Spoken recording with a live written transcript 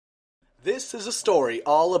This is a story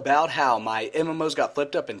all about how my MMOs got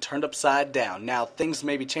flipped up and turned upside down. Now, things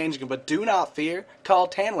may be changing, but do not fear. Carl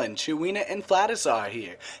Tanlin, Chewina, and Flattus are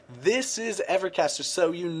here. This is EverCast,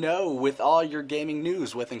 so you know, with all your gaming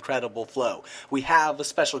news with incredible flow. We have a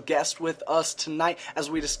special guest with us tonight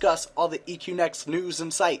as we discuss all the EQ Next news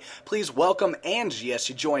in sight. Please welcome Angie as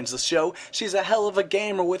she joins the show. She's a hell of a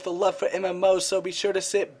gamer with a love for MMOs, so be sure to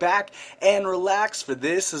sit back and relax, for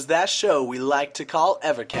this is that show we like to call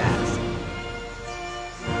EverCast.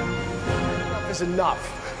 Is enough.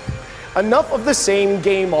 Enough of the same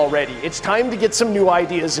game already. It's time to get some new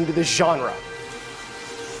ideas into this genre.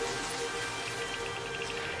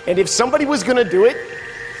 And if somebody was going to do it,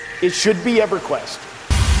 it should be EverQuest.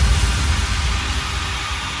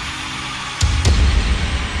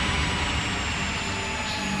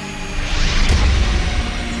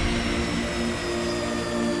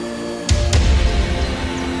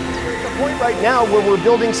 We're at the point right now where we're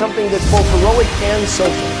building something that's both heroic and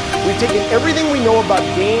social. We've taken everything we know about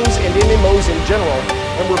games and MMOs in general,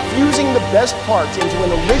 and we're fusing the best parts into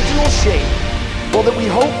an original shape, well, that we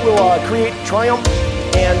hope will create triumph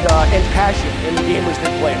and passion in the gamers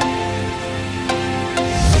that play it.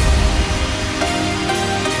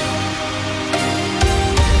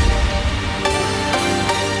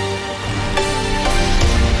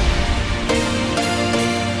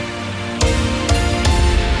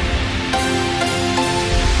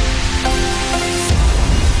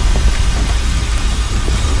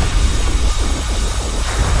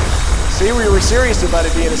 See, we were serious about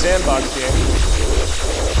it being a sandbox game.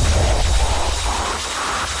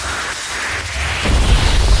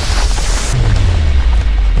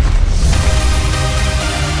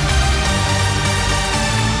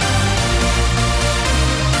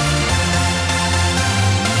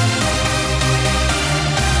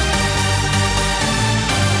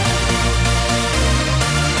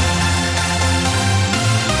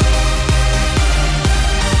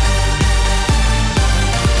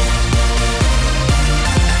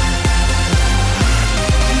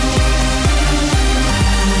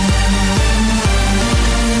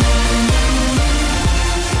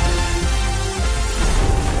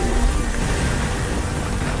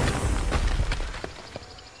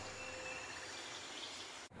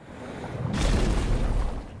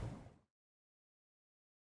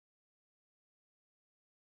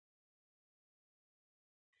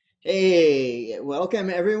 Hey,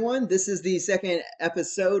 welcome everyone. This is the second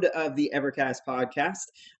episode of the EverCast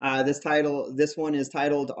podcast. This one is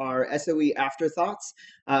titled our SOE Afterthoughts.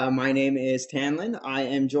 My name is Tanlin. I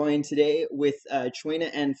am joined today with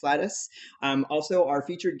Chewina and Flattus. Also, our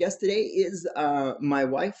featured guest today is my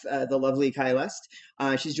wife, the lovely Caeleste.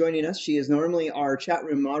 She's joining us. She is normally our chat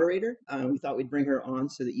room moderator. We thought we'd bring her on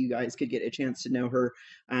so that you guys could get a chance to know her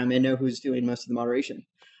and know who's doing most of the moderation.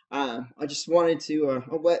 I just wanted to,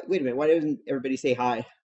 wait a minute, why doesn't everybody say hi?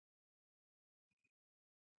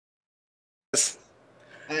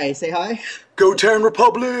 Hi, say hi. Go Terran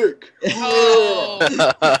Republic! Oh, That's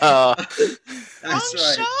wrong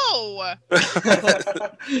right. show.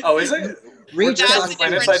 Oh, is it? Reach That's out. a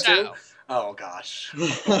different show. Oh, gosh.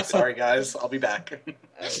 Sorry, guys. I'll be back.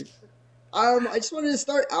 I just wanted to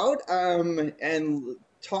start out and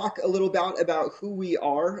talk a little about who we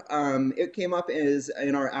are. It came up as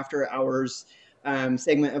in our after hours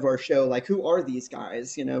segment of our show, like, who are these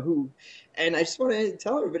guys? You know, who? And I just want to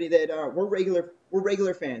tell everybody that we're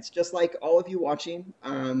regular fans, just like all of you watching.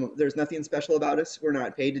 There's nothing special about us. We're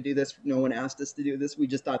not paid to do this. No one asked us to do this. We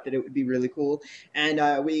just thought that it would be really cool,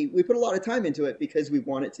 and we put a lot of time into it because we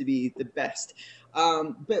want it to be the best.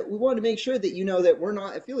 But we want to make sure that you know that we're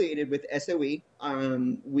not affiliated with SOE.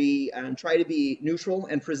 We try to be neutral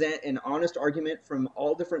and present an honest argument from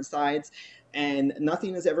all different sides, and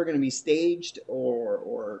nothing is ever going to be staged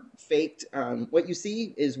or faked. What you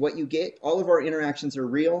see is what you get. All of our interactions are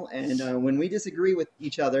real, and when we disagree with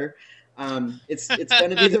each other, it's going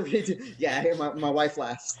to be the yeah. I hear my wife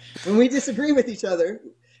laughs. When we disagree with each other,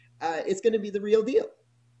 it's going to be the real deal.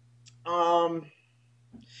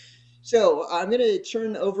 So I'm going to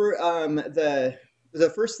turn over the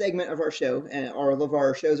first segment of our show, and all of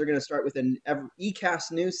our shows are going to start with an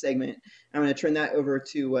ECast news segment. I'm going to turn that over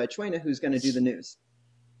to Chewina, who's going to do the news.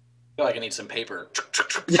 I feel like I need some paper.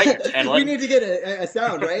 We need to get a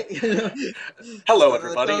sound, right? Hello,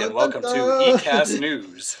 everybody, and welcome to ECast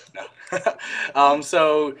News. No.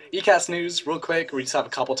 So, ECast News, real quick, we just have a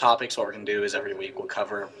couple topics. What we're going to do is every week we'll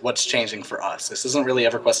cover what's changing for us. This isn't really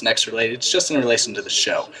EverQuest Next related. It's just in relation to the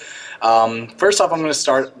show. First off, I'm going to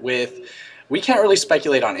start with, we can't really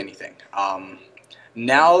speculate on anything.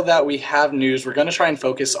 Now that we have news, we're going to try and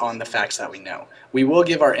focus on the facts that we know. we will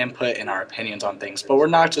give our input and our opinions on things, but we're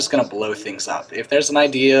not just going to blow things up. If there's an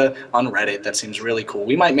idea on Reddit that seems really cool,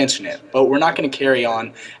 we might mention it, but we're not going to carry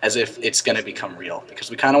on as if it's going to become real, because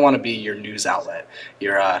we kind of want to be your news outlet,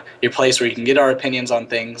 your place where you can get our opinions on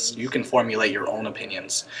things. You can formulate your own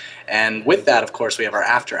opinions. And with that, of course, we have our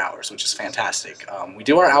after hours, which is fantastic. We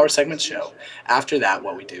do our hour segment show. After that,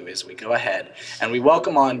 what we do is we go ahead and we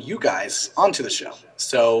welcome on you guys onto the show.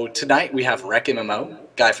 So tonight we have Rec MMO,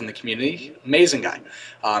 guy from the community, amazing guy.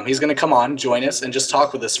 He's going to come on, join us, and just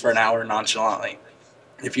talk with us for an hour nonchalantly.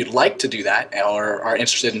 If you'd like to do that or are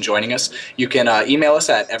interested in joining us, you can email us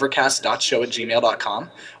at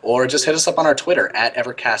evercast.show@gmail.com or just hit us up on our Twitter at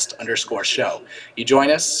evercast_show. You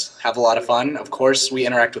join us, have a lot of fun. Of course, we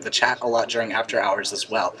interact with the chat a lot during after hours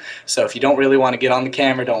as well. So if you don't really want to get on the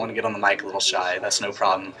camera, don't want to get on the mic, a little shy, that's no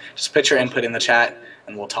problem. Just put your input in the chat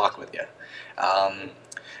and we'll talk with you.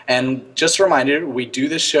 And just a reminder, we do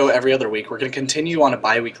this show every other week. We're going to continue on a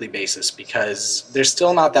bi-weekly basis because there's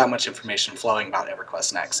still not that much information flowing about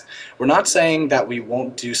EverQuest Next. We're not saying that we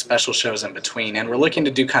won't do special shows in between, and we're looking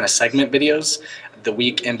to do kind of segment videos the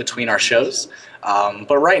week in between our shows.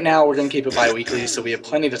 But right now, we're going to keep it bi-weekly, so we have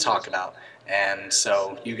plenty to talk about. And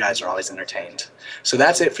so you guys are always entertained. So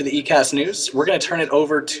that's it for the ECast news. We're going to turn it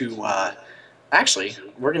over to... Actually,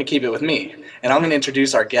 we're going to keep it with me, and I'm going to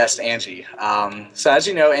introduce our guest, Angie. So as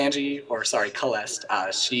you know, Caeleste,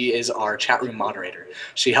 she is our chat room moderator.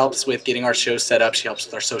 She helps with getting our show set up. She helps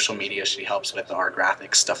with our social media. She helps with our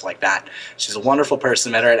graphics, stuff like that. She's a wonderful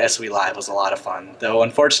person. Met her at SOELive. It was a lot of fun. Though,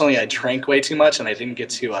 unfortunately, I drank way too much, and I didn't get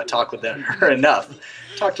to talk with her enough.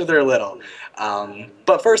 Talked with her a little.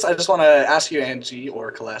 But first, I just want to ask you, Angie,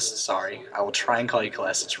 or Caeleste, sorry. I will try and call you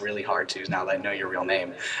Caeleste. It's really hard to now that I know your real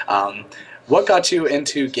name. What got you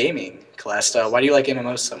into gaming, Caeleste? Why do you like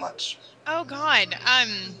MMOs so much? Oh God,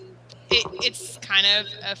 it's kind of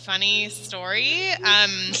a funny story.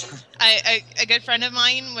 A good friend of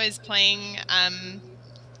mine was playing. Am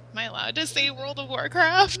I allowed to say World of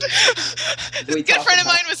Warcraft? A good friend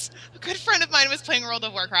of mine was playing World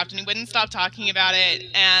of Warcraft, and he wouldn't stop talking about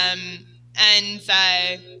it. And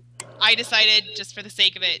I decided, just for the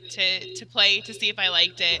sake of it, to play to see if I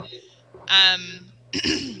liked it.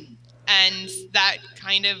 And that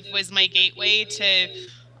kind of was my gateway to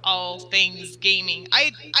all things gaming.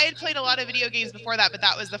 I had played a lot of video games before that, but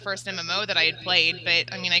that was the first MMO that I had played.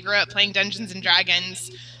 But I mean, I grew up playing Dungeons and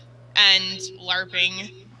Dragons and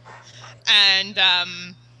LARPing, and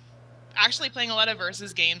actually playing a lot of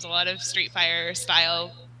versus games, a lot of Street Fighter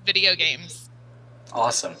style video games.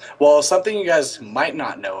 Awesome. Well, something you guys might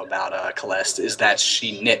not know about Caeleste is that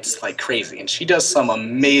she knits like crazy, and she does some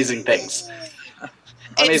amazing things.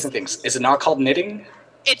 Amazing things. Is it not called knitting?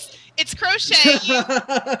 It's crochet.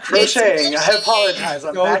 Crocheting. I apologize.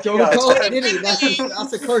 I'm backing up. Don't call it knitting.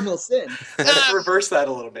 That's a cardinal sin. Let's reverse that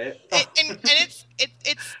a little bit. And it's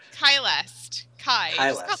Caeleste.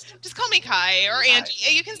 Caeleste. Just call me Kai or Angie.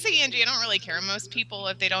 You can say Angie. I don't really care. Most people,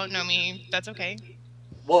 if they don't know me, that's okay.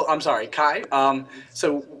 Well, I'm sorry, Kai.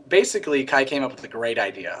 So basically, Kai came up with a great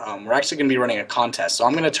idea. We're actually going to be running a contest, so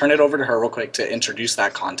I'm going to turn it over to her real quick to introduce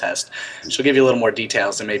that contest. She'll give you a little more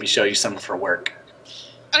details and maybe show you some of her work.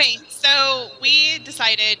 Okay, so we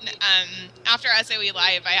decided after SOELive,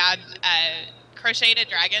 I had crocheted a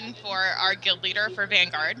dragon for our guild leader for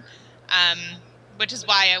Vanguard, which is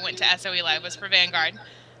why I went to SOELive, was for Vanguard.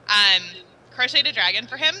 Crocheted a dragon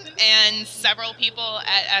for him, and several people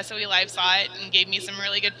at SOELive saw it and gave me some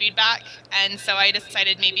really good feedback, and so I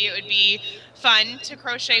decided maybe it would be fun to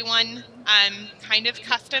crochet one kind of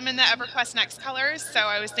custom in the EverQuest Next colors. So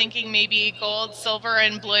I was thinking maybe gold, silver,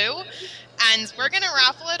 and blue, and we're going to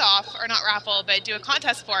raffle it off, or not raffle, but do a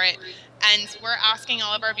contest for it, and we're asking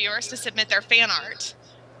all of our viewers to submit their fan art,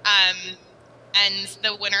 and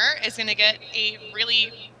the winner is going to get a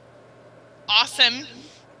really awesome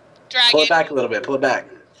dragon. Pull it back a little bit. Pull it back.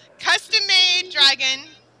 Custom-made dragon.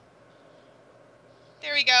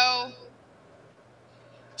 There we go.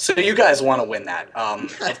 So you guys want to win that.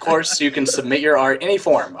 Of course, you can submit your art any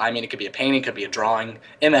form. I mean, it could be a painting, it could be a drawing,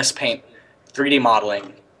 MS Paint, 3D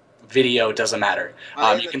modeling, video, doesn't matter.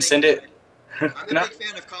 You can send it. I'm a big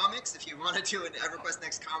fan of comics. If you want to do an EverQuest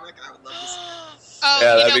Next comic, I would love to see it. Oh,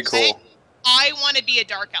 yeah, that'd be cool. I want to be a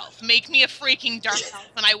dark elf. Make me a freaking dark elf,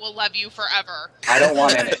 and I will love you forever. I don't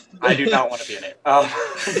want in it. I do not want to be in it.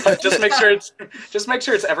 But just make sure it's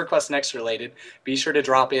EverQuest Next related. Be sure to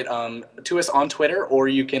drop it to us on Twitter, or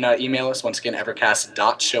you can email us once again,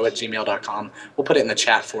 evercast.show@gmail.com. We'll put it in the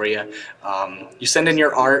chat for you. You send in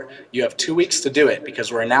your art. You have 2 weeks to do it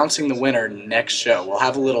because we're announcing the winner next show. We'll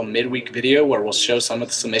have a little midweek video where we'll show some of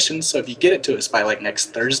the submissions. So if you get it to us by like next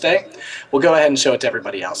Thursday, we'll go ahead and show it to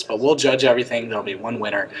everybody else. But we'll judge everything. There'll be one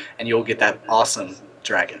winner, and you'll get that awesome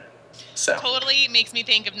dragon. So Totally makes me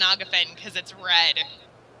think of Nagafin because it's red.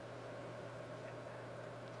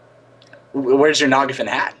 where's your Nagafin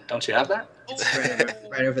hat? Don't you have that?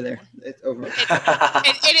 Right over there. It's over.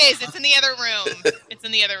 It is. It's in the other room. It's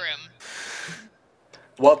in the other room.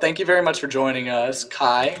 Well, thank you very much for joining us,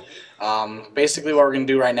 Kai. Basically, what we're going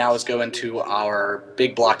to do right now is go into our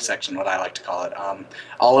big block section, what I like to call it.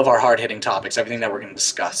 All of our hard-hitting topics, everything that we're going to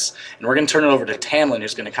discuss. And we're going to turn it over to Tamlin,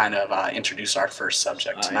 who's going to kind of introduce our first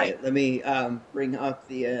subject tonight. Let me bring up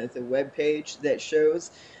the web page that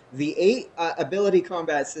shows the 8 ability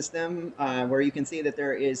combat system, where you can see that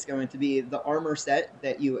there is going to be the armor set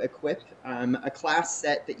that you equip, a class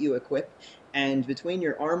set that you equip, and between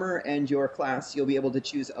your armor and your class, you'll be able to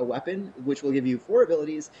choose a weapon, which will give you 4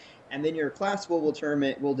 abilities, and then your class will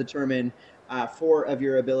determine 4 of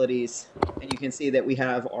your abilities, and you can see that we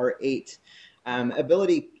have our 8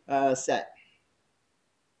 ability set.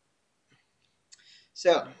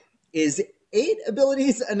 So, is 8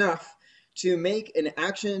 abilities enough to make an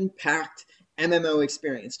action-packed MMO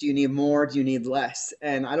experience? Do you need more? Do you need less?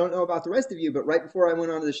 And I don't know about the rest of you, but right before I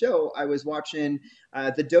went on to the show, I was watching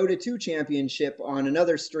the Dota 2 Championship on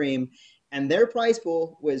another stream, and their prize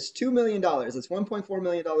pool was $2 million. It's $1.4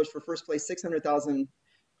 million for first place, 600,000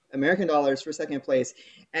 American dollars for second place.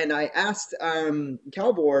 And I asked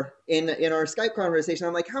Calbor in our Skype conversation,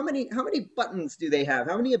 I'm like, how many buttons do they have?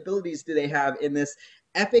 How many abilities do they have in this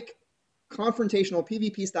epic confrontational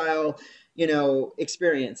PvP style,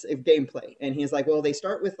 experience of gameplay? And he's like, well, they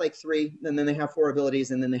start with like 3, and then they have 4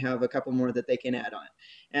 abilities, and then they have a couple more that they can add on.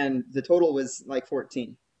 And the total was like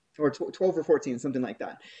 14 or 12 or 14, something like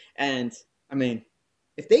that. And I mean,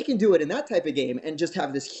 if they can do it in that type of game and just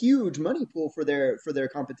have this huge money pool for their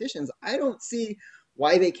competitions, I don't see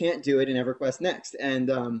why they can't do it in EverQuest Next.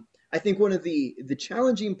 And I think one of the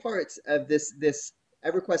challenging parts of this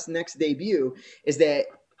EverQuest Next debut is that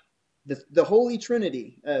the holy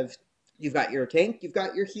trinity of, you've got your tank, you've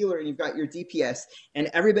got your healer, and you've got your DPS,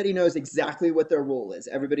 and everybody knows exactly what their role is.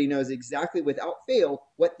 Everybody knows exactly, without fail,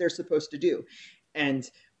 what they're supposed to do. And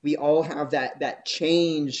we all have that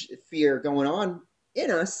change fear going on in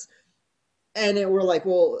us, and we're like,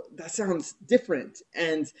 well, that sounds different.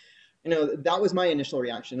 And that was my initial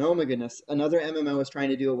reaction. Oh my goodness, another MMO is trying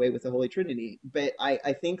to do away with the Holy Trinity. But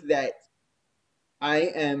I think that I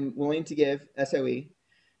am willing to give SOE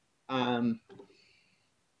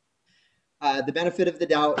the benefit of the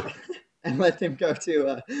doubt and let them go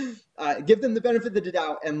to give them the benefit of the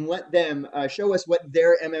doubt and let them show us what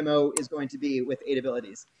their MMO is going to be with 8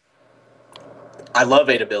 abilities. I love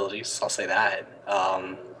 8 abilities, I'll say that.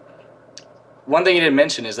 One thing you didn't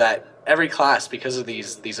mention is that every class, because of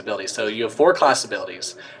these abilities, so you have 4 class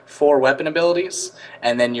abilities, 4 weapon abilities,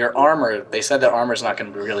 and then your armor, they said that armor is not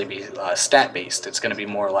going to really be stat-based. It's going to be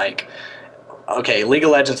more like, okay, League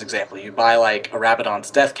of Legends example, you buy like a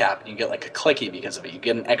Rabadon's Death Cap, and you get like a clicky because of it. You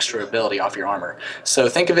get an extra ability off your armor. So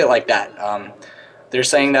think of it like that. They're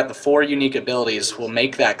saying that the 4 unique abilities will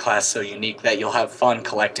make that class so unique that you'll have fun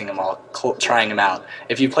collecting them all, trying them out.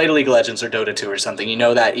 If you played League of Legends or Dota 2 or something, you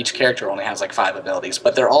know that each character only has like 5 abilities,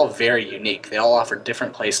 but they're all very unique. They all offer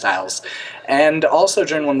different play styles. And also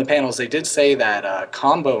during one of the panels, they did say that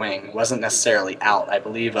comboing wasn't necessarily out. I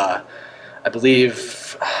believe, I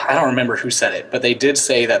don't remember who said it, but they did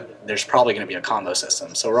say that there's probably going to be a combo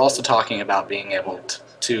system. So we're also talking about being able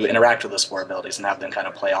to interact with those 4 abilities and have them kind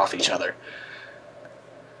of play off each other.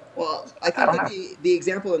 Well, I think that the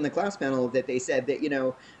example in the class panel that they said that, you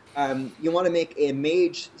want to make a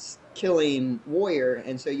mage killing warrior,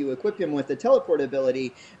 and so you equip him with the teleport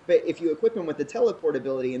ability, but if you equip him with the teleport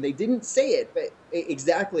ability, and they didn't say it, but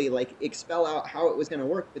exactly like spell out how it was going to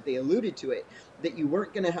work, but they alluded to it, that you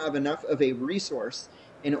weren't going to have enough of a resource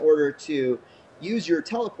in order to use your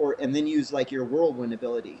teleport and then use like your whirlwind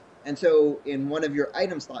ability. And so in one of your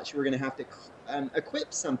item slots, you were going to have to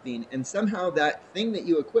equip something, and somehow that thing that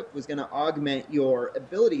you equipped was going to augment your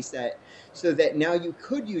ability set so that now you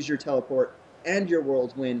could use your teleport and your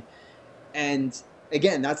whirlwind. And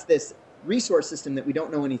again, that's this resource system that we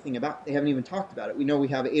don't know anything about. They haven't even talked about it. We know we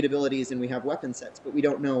have 8 abilities and we have weapon sets, but we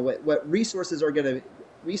don't know what resources are going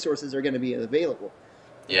to be available.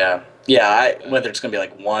 Yeah, whether it's going to be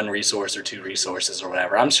like 1 resource or 2 resources or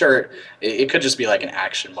whatever. I'm sure it could just be like an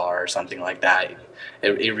action bar or something like that.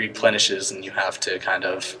 It replenishes and you have to kind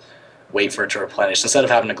of wait for it to replenish. Instead of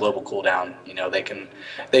having a global cooldown,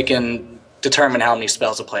 they can determine how many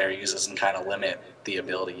spells a player uses and kind of limit the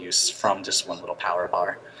ability use from just 1 little power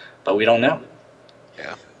bar. But we don't know.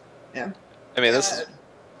 Yeah. I mean,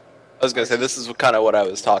 I was going to say, this is kind of what I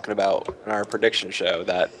was talking about in our prediction show,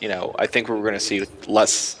 that, I think we're going to see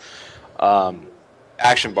less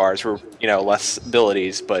action bars were, less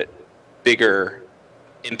abilities, but bigger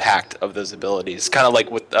impact of those abilities. Kind of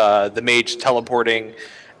like with the mage teleporting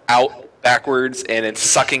out backwards and then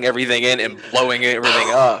sucking everything in and blowing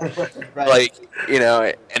everything up. Right. Like,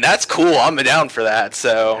 and that's cool. I'm down for that.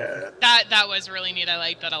 So That was really neat. I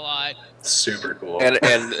liked that a lot. Super cool.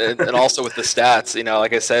 and also with the stats,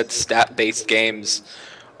 like I said, stat-based games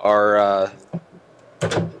are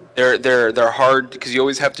they're hard because you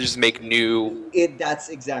always have to just make new That's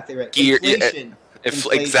exactly right. gear. Inflation.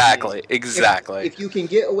 Exactly. If you can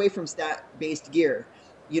get away from stat-based gear,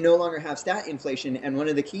 you no longer have stat inflation. And one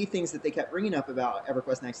of the key things that they kept bringing up about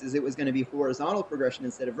EverQuest Next is it was going to be horizontal progression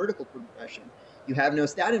instead of vertical progression. You have no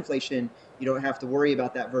stat inflation, you don't have to worry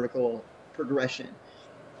about that vertical progression.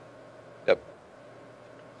 Yep.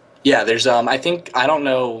 Yeah, there's I don't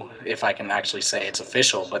know if I can actually say it's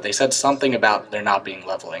official, but they said something about there not being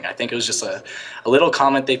leveling. I think it was just a little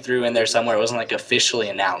comment they threw in there somewhere. It wasn't like officially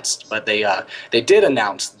announced, but they did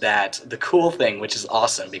announce that the cool thing, which is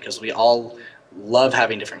awesome because we all love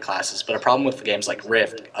having different classes, but a problem with the games like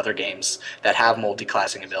Rift, other games that have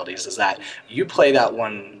multi-classing abilities, is that you play that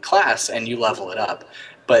one class and you level it up.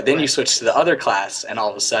 But then you switch to the other class, and all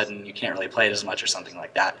of a sudden you can't really play it as much or something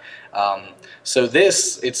like that. So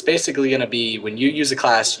it's basically going to be when you use a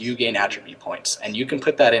class, you gain attribute points, and you can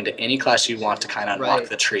put that into any class you want to kind of unlock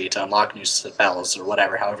the tree, to unlock new spells or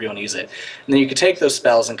whatever, however you want to use it. And then you can take those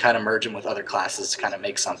spells and kind of merge them with other classes to kind of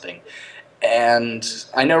make something. And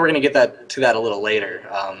I know we're going to get to that a little later,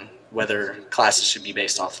 whether classes should be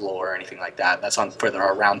based off lore or anything like that. That's on for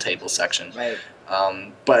our roundtable section. Right.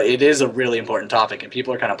 But it is a really important topic, and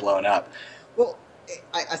people are kind of blowing up. Well,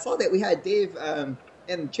 I saw that we had Dave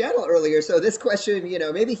in the channel earlier, so this question,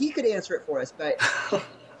 maybe he could answer it for us. But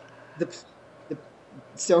the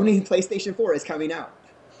Sony PlayStation 4 is coming out.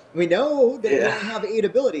 We know that we only have 8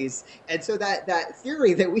 abilities, and so that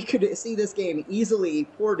theory that we could see this game easily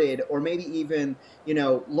ported or maybe even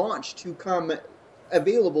launched to come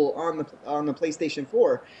available on the PlayStation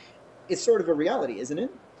 4 is sort of a reality, isn't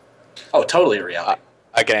it? Oh, totally a reality.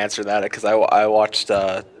 I can answer that because I watched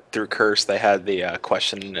through Curse. They had the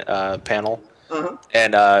question panel.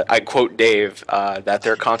 And I quote Dave that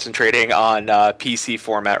they're concentrating on PC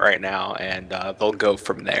format right now, and they'll go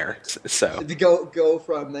from there. So go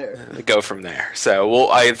from there. Go from there. So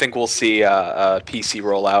I think we'll see a PC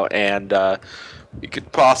rollout, and we could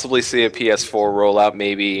possibly see a PS4 rollout,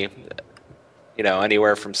 maybe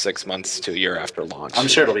anywhere from 6 months to a year after launch. I'm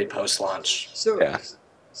sure it'll be post-launch.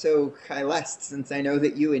 So Caeleste, since I know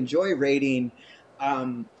that you enjoy raiding,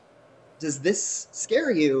 does this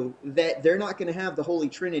scare you that they're not going to have the Holy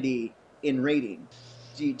Trinity in raiding?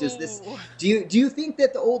 Do you think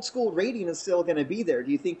that the old school raiding is still going to be there?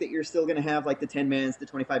 Do you think that you're still going to have like the 10-mans, the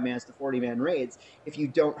 25-mans, the 40-man raids if you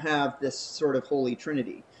don't have this sort of Holy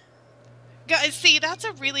Trinity? Guys, see, that's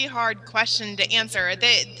a really hard question to answer.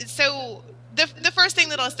 The first thing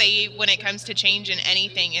that I'll say when it comes to change in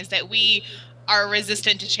anything is that we are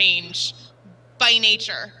resistant to change by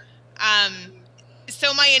nature.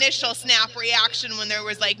 So my initial snap reaction when there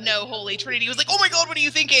was like no Holy Trinity was like, oh my God, what are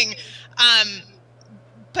you thinking?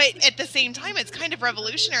 But at the same time, it's kind of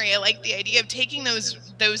revolutionary. I like the idea of taking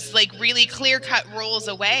those like really clear-cut rules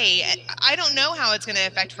away. I don't know how it's going to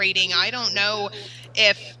affect raiding. I don't know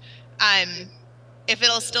if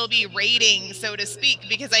it'll still be raiding, so to speak,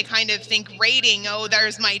 because I kind of think raiding, oh,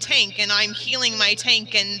 there's my tank, and I'm healing my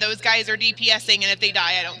tank, and those guys are DPSing, and if they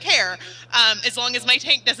die, I don't care, as long as my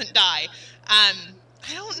tank doesn't die.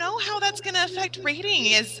 I don't know how that's going to affect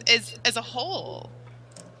raiding as a whole.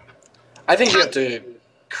 I think you have to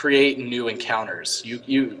create new encounters.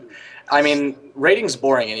 I mean, raiding's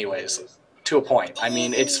boring anyways, to a point. I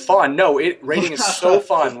mean, it's fun. No, raiding is so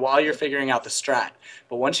fun while you're figuring out the strat.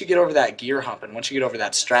 But once you get over that gear hump and once you get over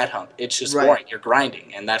that strat hump, it's just boring. You're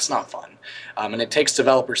grinding, and that's not fun. And it takes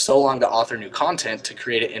developers so long to author new content to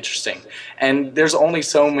create it interesting. And there's only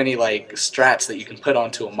so many like strats that you can put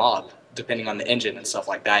onto a mob, depending on the engine and stuff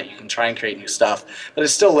like that. You can try and create new stuff, but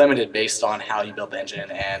it's still limited based on how you build the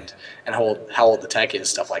engine and how old the tech is,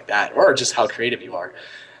 stuff like that, or just how creative you are.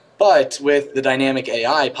 But with the dynamic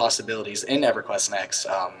AI possibilities in EverQuest Next,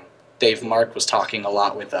 Dave Mark was talking a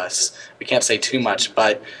lot with us. We can't say too much,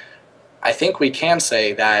 but I think we can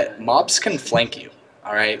say that mobs can flank you,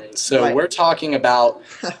 all right? So we're talking about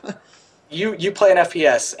you play an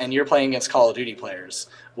FPS and you're playing against Call of Duty players.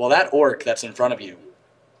 Well, that orc that's in front of you,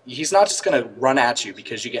 he's not just going to run at you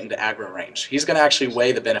because you get into aggro range. He's going to actually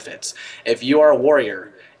weigh the benefits. If you are a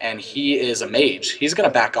warrior and he is a mage, he's going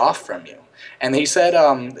to back off from you. And he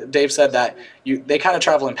said, Dave said that they kind of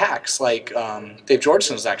travel in packs, like Dave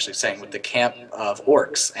Georgeson was actually saying with the camp of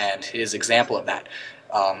orcs and his example of that.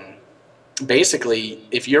 Basically,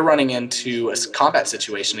 if you're running into a combat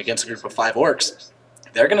situation against a group of 5 orcs,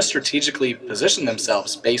 they're going to strategically position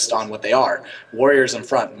themselves based on what they are. Warriors in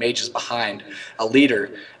front, mages behind, a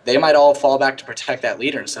leader. They might all fall back to protect that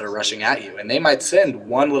leader instead of rushing at you. And they might send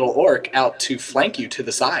one little orc out to flank you to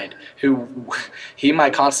the side, who he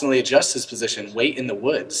might constantly adjust his position, wait in the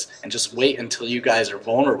woods, and just wait until you guys are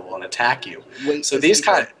vulnerable and attack you. So this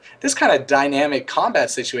kind of dynamic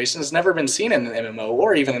combat situation has never been seen in an MMO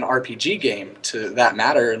or even an RPG game, to that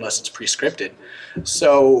matter, unless it's pre-scripted.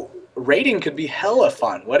 So raiding could be hella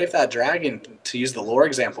fun. What if that dragon, to use the lore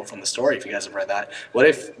example from the story, if you guys have read that, what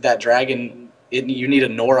if that dragon, you need a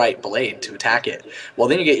norite blade to attack it? Well,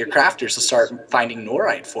 then you get your crafters to start finding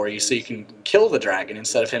norite for you so you can kill the dragon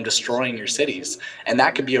instead of him destroying your cities. And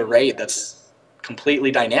that could be a raid that's completely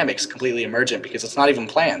dynamic, completely emergent, because it's not even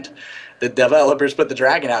planned. The developers put the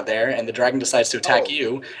dragon out there, and the dragon decides to attack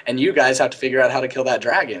you, and you guys have to figure out how to kill that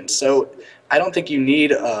dragon. So I don't think you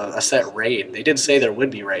need a set raid. They did say there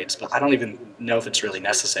would be raids, but I don't even know if it's really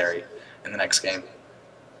necessary in the next game.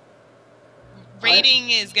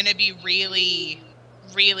 Raiding is going to be really,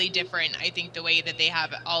 really different, I think, the way that they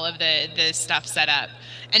have all of the stuff set up.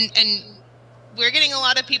 And we're getting a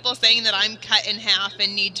lot of people saying that I'm cut in half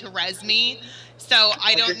and need to res me. So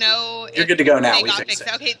I don't know. You're good to go now. We fixed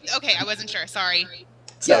it. Okay, I wasn't sure. Sorry.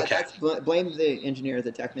 Okay. Blame the engineer,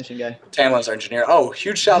 the technician guy. Tanlin's our engineer. Oh,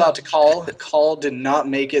 huge shout out to Call. Call did not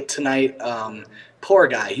make it tonight. Poor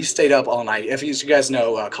guy. He stayed up all night. If you guys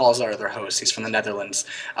know, Call's our other host. He's from the Netherlands.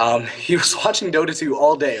 He was watching Dota 2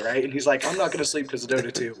 all day, right? And he's like, I'm not going to sleep because of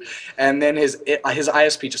Dota 2. And then his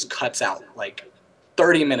ISP just cuts out, like,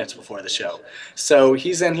 30 minutes before the show. So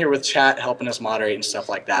he's in here with chat, helping us moderate and stuff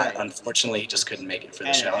like that. Right. Unfortunately, he just couldn't make it for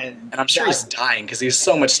the show. And I'm sure he's dying because he's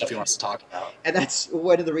so much stuff he wants to talk about. And that's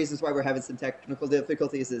one of the reasons why we're having some technical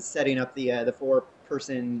difficulties, is setting up the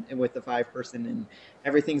 4-person and with the 5-person, and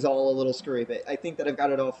everything's all a little screwy. But I think that I've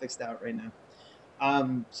got it all fixed out right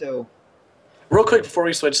now. So, real quick before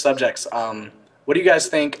we switch subjects, what do you guys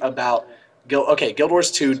think about Guild Wars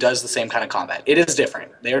 2 does the same kind of combat. It is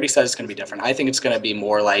different. They already said it's going to be different. I think it's going to be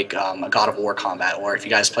more like a God of War combat, or if you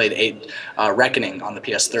guys played Reckoning on the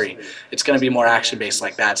PS3, it's going to be more action-based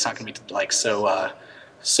like that. It's not going to be like so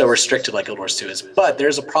restricted like Guild Wars 2 is. But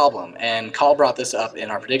there's a problem, and Call brought this up in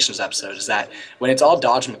our predictions episode, is that when it's all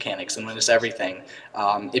dodge mechanics and when it's everything,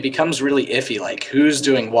 it becomes really iffy, like who's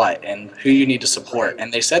doing what and who you need to support.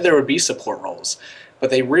 And they said there would be support roles. But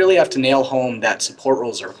they really have to nail home that support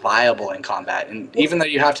roles are viable in combat. And even though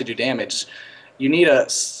you have to do damage, you need a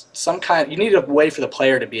way for the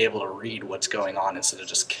player to be able to read what's going on instead of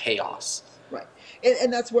just chaos. Right.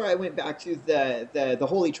 And that's where I went back to the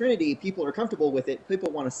Holy Trinity. People are comfortable with it. People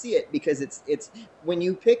want to see it because it's when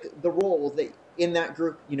you pick the role that in that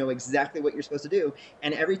group, you know exactly what you're supposed to do.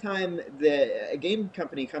 And every time a game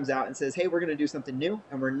company comes out and says, hey, we're going to do something new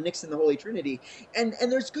and we're nixing the Holy Trinity, and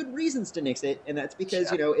there's good reasons to nix it, and that's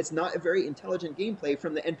because, you know, it's not a very intelligent gameplay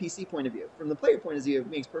from the NPC point of view. From the player point of view, it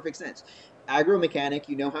makes perfect sense. Aggro mechanic,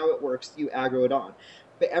 you know how it works, you aggro it on.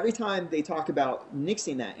 But every time they talk about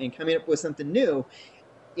nixing that and coming up with something new,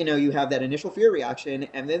 you know, you have that initial fear reaction,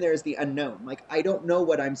 and then there's the unknown. Like, I don't know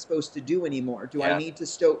what I'm supposed to do anymore. Do I need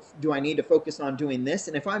to focus on doing this?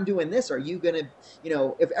 And if I'm doing this, are you gonna, you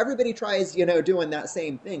know, if everybody tries, you know, doing that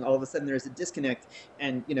same thing, all of a sudden there's a disconnect.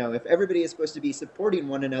 And, you know, if everybody is supposed to be supporting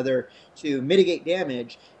one another to mitigate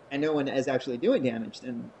damage, and no one is actually doing damage,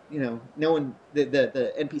 then, you know,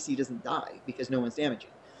 the NPC doesn't die because no one's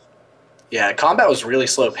damaging. Yeah, combat was really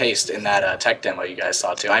slow paced in that tech demo you guys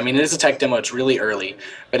saw too. I mean, it is a tech demo; it's really early,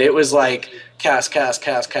 but it was like cast, hit,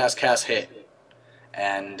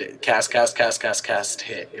 and cast,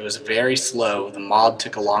 hit. It was very slow. The mob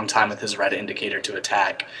took a long time with his red indicator to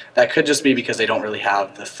attack. That could just be because they don't really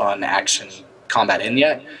have the fun action combat in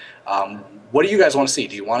yet. What do you guys want to see?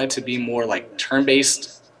 Do you want it to be more like turn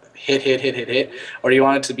based? Hit, or do you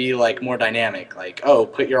want it to be like more dynamic, like, oh,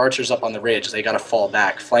 put your archers up on the ridge, they got to fall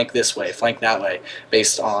back, flank this way, flank that way,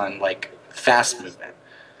 based on like fast movement?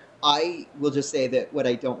 I will just say that what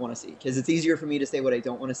I don't want to see, because it's easier for me to say what I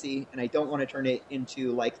don't want to see, and I don't want to turn it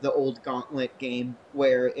into like the old Gauntlet game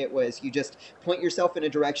where it was you just point yourself in a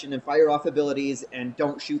direction and fire off abilities and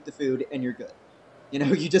don't shoot the food and you're good. You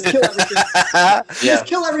know, you just kill everything. Just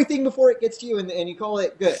kill everything before it gets to you, and you call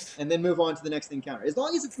it good, and then move on to the next encounter. As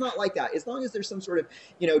long as it's not like that, as long as there's some sort of,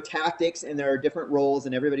 you know, tactics and there are different roles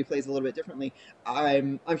and everybody plays a little bit differently,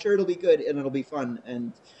 I'm sure it'll be good and it'll be fun.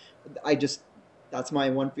 And that's my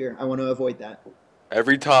one fear. I want to avoid that.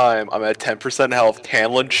 Every time I'm at 10% health,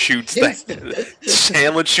 Tanlin shoots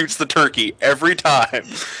the turkey every time.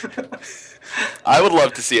 I would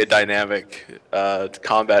love to see a dynamic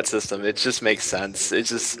combat system. It just makes sense.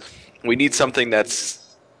 We need something that's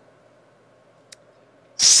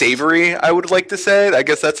savory, I would like to say. I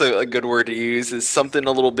guess that's a good word to use, is something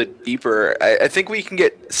a little bit deeper. I think we can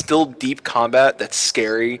get still deep combat that's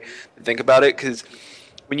scary to think about it, because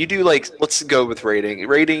when you do, like, let's go with raiding.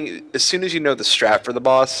 Raiding, as soon as you know the strat for the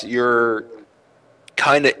boss, you're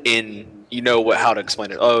kind of in, how to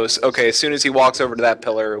explain it. Oh, okay, as soon as he walks over to that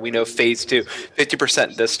pillar, we know phase 2,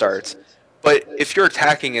 50% this starts. But if you're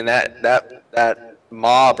attacking and that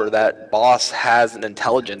mob or that boss has an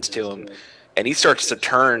intelligence to him, and he starts to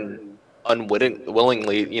turn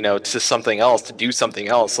unwillingly, to something else, to do something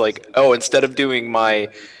else, like, oh, instead of doing my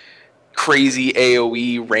crazy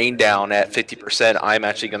AoE rain down at 50%, I'm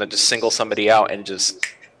actually going to just single somebody out and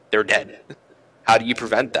they're dead. How do you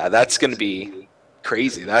prevent that? That's going to be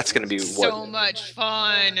crazy. That's going to be so much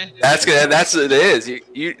fun. That's what it is.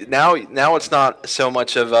 Now it's not so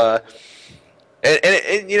much of a,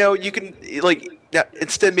 and you can, like,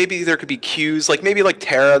 instead maybe there could be cues, like maybe like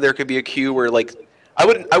Terra, there could be a cue where, like, I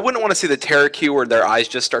wouldn't want to see the Terra cue where their eyes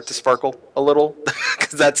just start to sparkle a little,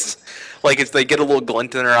 because that's like, it's, they get a little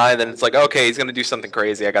glint in their eye, then it's like, okay, he's gonna do something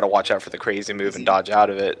crazy, I gotta watch out for the crazy move and dodge out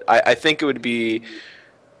of it. I think it would be,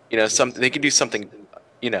 something they could do something,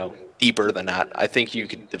 deeper than that. I think you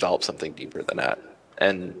could develop something deeper than that,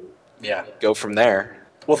 and go from there.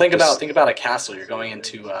 Well, think about a castle. You're going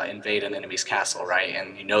into invade an enemy's castle, right?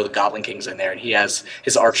 And the Goblin King's in there, and he has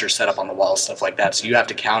his archers set up on the walls, stuff like that. So you have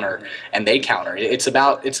to counter, and they counter. It's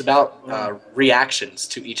about reactions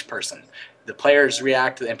to each person. The players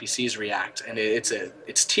react, the NPCs react, and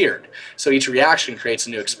it's tiered. So each reaction creates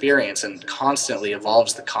a new experience and constantly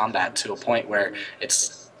evolves the combat to a point where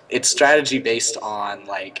it's strategy based on,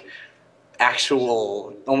 like,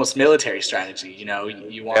 actual almost military strategy. You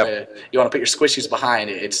want to put your squishies behind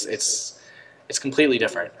it. It's completely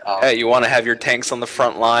different. You want to have your tanks on the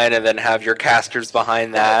front line and then have your casters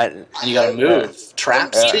behind that, and you got to move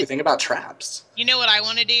traps too. Think about traps. You know what I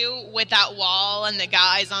want to do with that wall and the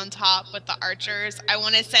guys on top with the archers? I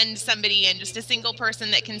want to send somebody in, just a single person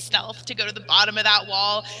that can stealth, to go to the bottom of that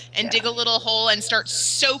wall and dig a little hole and start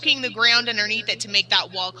soaking the ground underneath it to make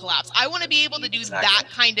that wall collapse. I want to be able to do that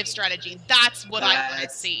kind of strategy. That's what I want to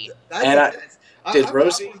see.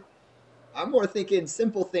 Rosie? I'm more thinking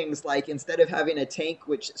simple things, like, instead of having a tank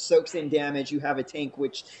which soaks in damage, you have a tank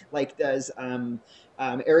which, like, does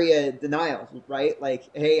area denial, right? Like,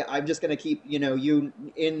 hey, I'm just going to keep you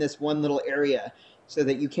in this one little area so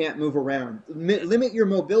that you can't move around. Limit your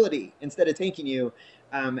mobility instead of tanking you.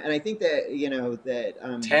 And I think that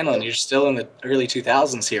Tanlin, you're still in the early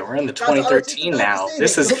 2000s here. We're in the 2013 now.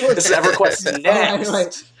 This is EverQuest Next.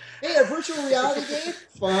 Right. Hey, a virtual reality game?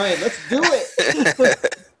 Fine, let's do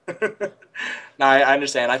it. No, I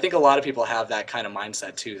understand. I think a lot of people have that kind of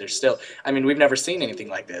mindset too. There's still, we've never seen anything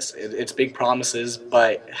like this. It's big promises,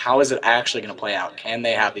 but how is it actually going to play out? Can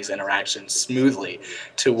they have these interactions smoothly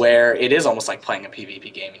to where it is almost like playing a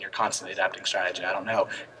PvP game and you're constantly adapting strategy? I don't know.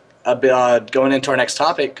 Going into our next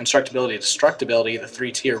topic, constructability, destructibility, the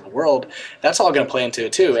 3-tier world, that's all going to play into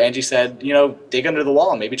it too. Angie said, dig under the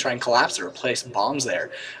wall, maybe try and collapse it or place bombs there.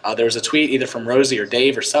 There was a tweet either from Rosie or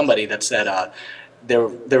Dave or somebody that said,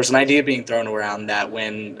 there was an idea being thrown around that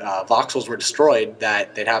when voxels were destroyed,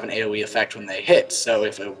 that they'd have an AoE effect when they hit. So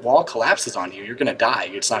if a wall collapses on you, you're going to die.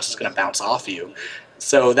 It's not just going to bounce off you.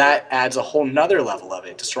 So that adds a whole nother level of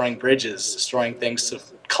it, destroying bridges, destroying things to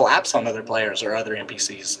collapse on other players or other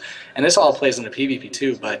NPCs. And this all plays into PvP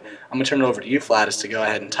too, but I'm going to turn it over to you, Flattus, to go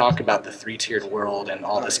ahead and talk about the 3-tiered world and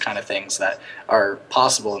all this kind of things that are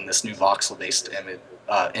possible in this new voxel-based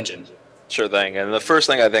engine. Sure thing. And the first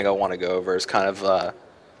thing I think I want to go over is kind of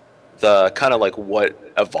like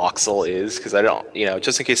what a voxel is, because I don't,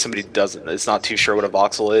 just in case somebody is not too sure what a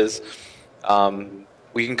voxel is,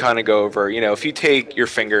 we can kind of go over, if you take your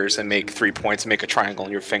fingers and make 3 points, make a triangle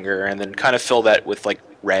in your finger, and then kind of fill that with, like,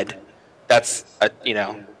 red, that's a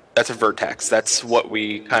vertex. That's what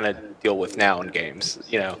we kind of deal with now in games.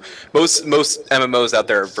 Most MMOs out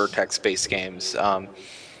there are vertex-based games.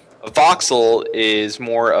 A voxel is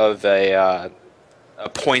more of a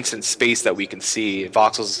points in space that we can see.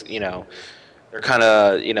 Voxels, they're kind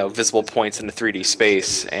of, visible points in the 3D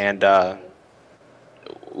space, and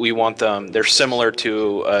we want them, they're similar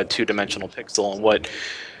to a 2-dimensional pixel, and what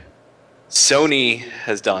Sony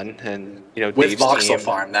has done, and with Dave's Voxel team,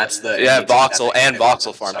 Farm, that's the Voxel and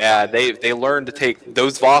Voxel Farm. They learned to take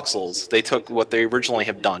those voxels. They took what they originally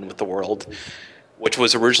have done with the world, which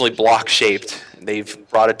was originally block shaped. They've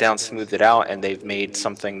brought it down, smoothed it out, and they've made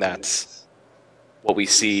something that's what we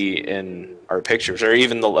see in our pictures, or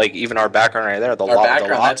even even our background right there. Our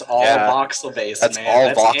background, that's all voxel based, that's man. all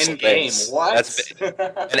That's voxel in game. based. What?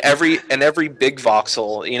 And every big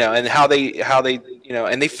voxel, and how they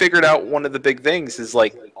and they figured out one of the big things is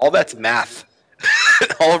like all that's math.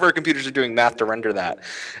 All of our computers are doing math to render that,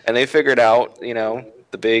 and they figured out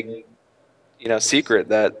the big secret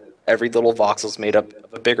that every little voxel is made up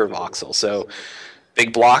of a bigger voxel. So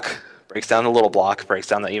big block breaks down the little block, breaks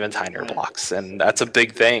down the even tinier blocks, and that's a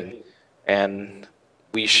big thing. And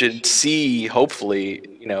we should see, hopefully,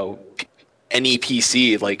 any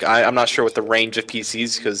PC. Like I'm not sure what the range of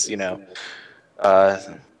PCs, because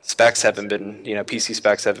specs haven't been, PC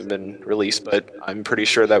specs haven't been released, but I'm pretty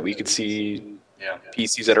sure that we could see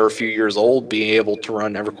PCs that are a few years old being able to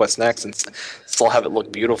run EverQuest Next and still have it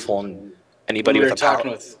look beautiful. And anybody we with were a power.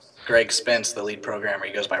 talking with Greg Spence, the lead programmer.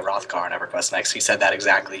 He goes by Rothgar in EverQuest Next. He said that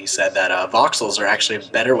exactly. He said that voxels are actually a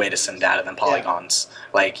better way to send data than polygons.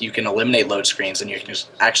 Like, you can eliminate load screens and you can just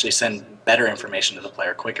actually send better information to the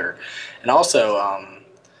player quicker. And also,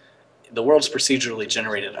 the world's procedurally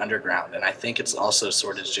generated underground, and I think it's also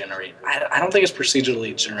sort of generated. I don't think it's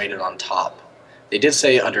procedurally generated on top. They did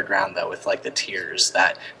say underground, though, with like the tiers,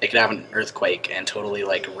 that they could have an earthquake and totally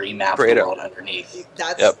like remap the world underneath.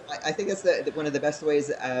 That's I think that's one of the best ways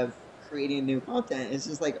of creating new content. Is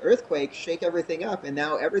just like earthquake, shake everything up, and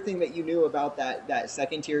now everything that you knew about that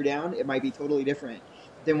second tier down, it might be totally different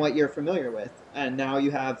than what you're familiar with, and now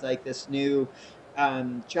you have like this new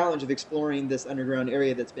challenge of exploring this underground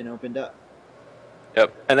area that's been opened up.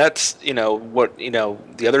 Yep, and that's what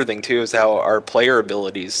the other thing too is how our player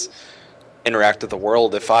abilities interact with the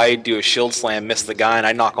world. If I do a shield slam, miss the guy, and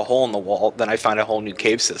I knock a hole in the wall, then I find a whole new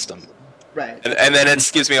cave system. Right. And then it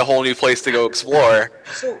gives me a whole new place to go explore.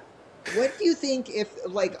 So, what do you think if,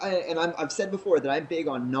 I've said before that I'm big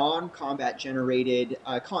on non-combat generated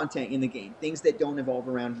content in the game, things that don't evolve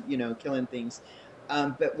around, killing things.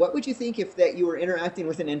 But what would you think if that you were interacting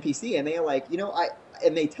with an NPC and they're like,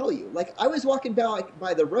 and they tell you, like, I was walking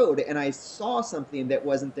by the road and I saw something that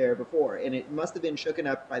wasn't there before, and it must have been shooken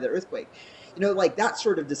up by the earthquake. Like that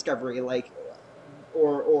sort of discovery, like,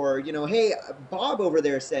 or hey, Bob over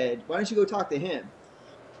there said, why don't you go talk to him?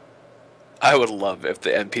 I would love if the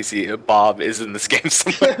NPC Bob is in this game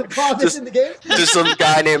somewhere. Bob is in the game? Just some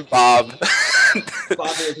guy named Bob.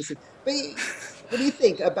 Bob the NPC. But what do you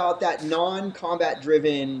think about that non-combat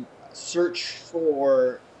driven search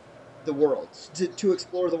for the world, to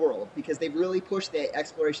explore the world? Because they've really pushed that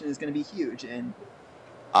exploration is going to be huge. And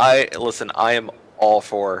I am all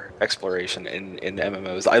for exploration in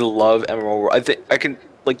MMOs. I love MMO. I think I can,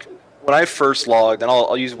 like, when I first logged, and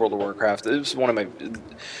I'll use World of Warcraft. It was one of my.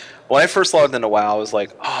 When I first logged into WoW, I was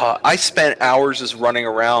like, I spent hours just running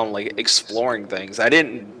around, like, exploring things. I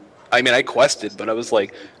quested, but I was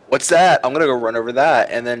like, what's that? I'm gonna go run over that.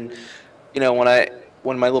 And then,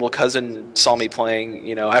 when my little cousin saw me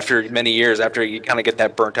playing, after many years, after you kind of get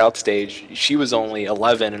that burnt out stage, she was only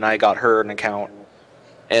 11, and I got her an account,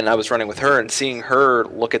 and I was running with her, and seeing her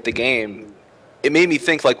look at the game, it made me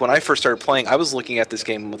think, like, when I first started playing, I was looking at this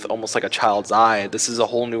game with almost like a child's eye. This is a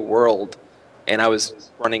whole new world, and I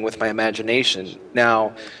was running with my imagination.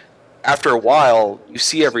 Now, after a while, you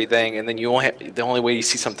see everything, and then the only way you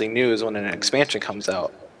see something new is when an expansion comes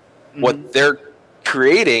out. Mm-hmm. What they're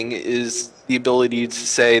creating is the ability to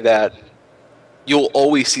say that you'll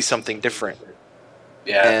always see something different.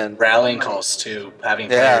 Yeah, and rallying calls too, having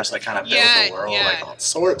players like kind of build the world,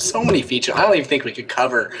 like so many features. I don't even think we could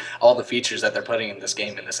cover all the features that they're putting in this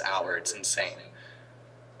game in this hour. It's insane.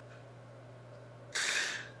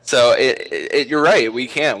 So you're right. We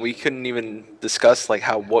couldn't even discuss like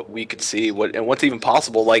what we could see, what's even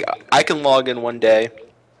possible. Like, I can log in one day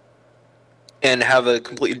and have a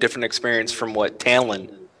completely different experience from what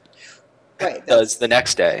Tanlin does the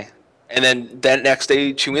next day. And then that next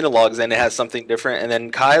day, Chewina logs in and has something different. And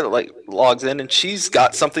then Kai logs in and she's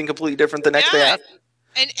got something completely different the next day after.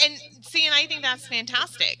 And see, and I think that's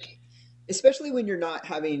fantastic. Especially when you're not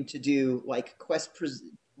having to do like quest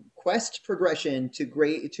progression to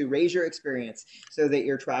raise your experience, so that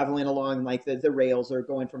you're traveling along like the rails or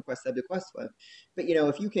going from quest hub to quest hub. But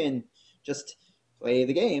if you can just play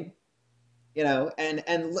the game, and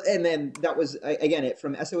then that was, again,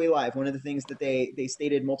 from SOELive, one of the things that they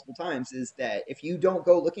stated multiple times is that if you don't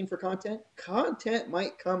go looking for content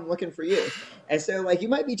might come looking for you. And so, like, you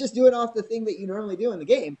might be just doing off the thing that you normally do in the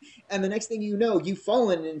game, and the next thing you know, you've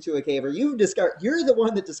fallen into a cave, or you're the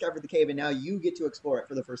one that discovered the cave, and now you get to explore it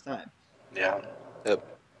for the first time. Yeah. Yep.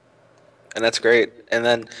 And that's great. And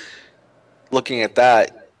then looking at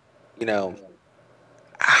that,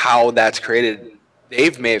 how that's created.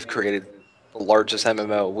 Dave may have created the largest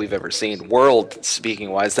MMO we've ever seen, world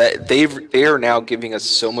speaking wise. That they are now giving us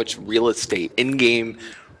so much real estate, in-game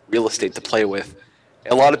real estate to play with.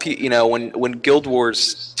 A lot of people, when Guild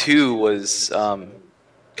Wars 2 was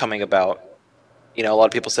coming about, a lot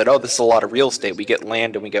of people said, "Oh, this is a lot of real estate. We get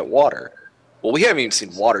land and we get water." Well, we haven't even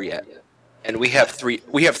seen water yet, and we have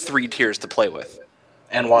three tiers to play with.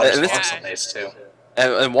 And water's voxel based too.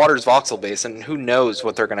 And water's voxel based, and who knows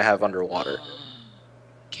what they're going to have underwater.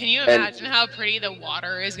 Can you imagine how pretty the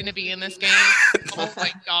water is going to be in this game? Oh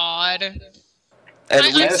my god.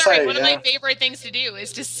 I'm sorry, one of my favorite things to do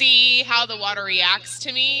is to see how the water reacts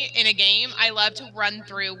to me in a game. I love to run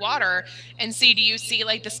through water and see, do you see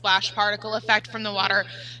like the splash particle effect from the water?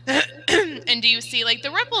 And do you see like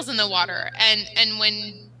the ripples in the water? And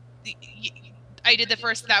when I did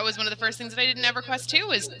that was one of the first things that I did in EverQuest 2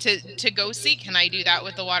 was to go see, can I do that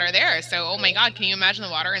with the water there? So, oh my god, can you imagine the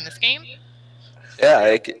water in this game?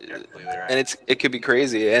 Yeah, it could be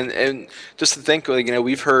crazy, and just to think,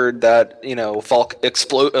 we've heard that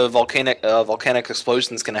volcanic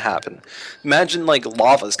explosion's going to happen. Imagine like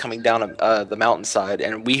lava's coming down the mountainside,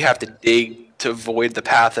 and we have to dig to avoid the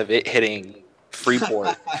path of it hitting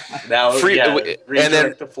Freeport.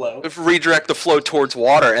 Redirect the flow towards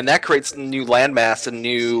water, and that creates new landmass and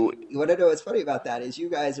new. You want to know what's funny about that is you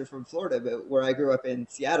guys are from Florida, but where I grew up in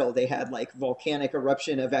Seattle, they had like volcanic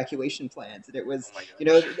eruption evacuation plans, and it was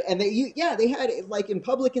and they had like in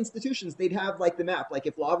public institutions they'd have like the map, like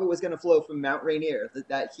if lava was going to flow from Mount Rainier,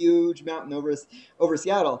 that huge mountain over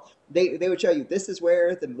Seattle, they would show you this is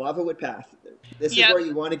where the lava would pass. This is where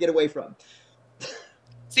you want to get away from.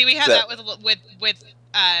 See, we had that with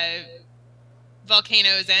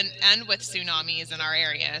volcanoes and with tsunamis in our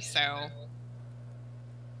area. So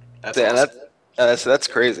that's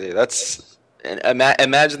crazy.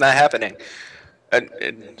 Imagine that happening.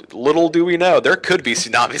 And little do we know, there could be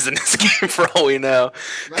tsunamis in this game for all we know.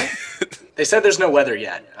 Right? They said there's no weather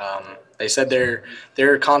yet. They said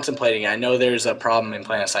they're contemplating. I know there's a problem in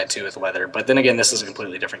PlanetSide 2 with weather, but then again, this is a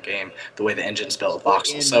completely different game, the way the engine's built with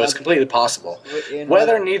voxels, so it's completely possible.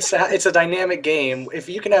 Weather needs to it's a dynamic game. If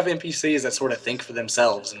you can have NPCs that sort of think for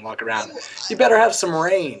themselves and walk around, you better have some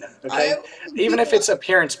rain, okay? Even if it's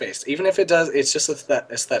appearance-based, even if it's just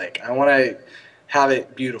aesthetic. I want to have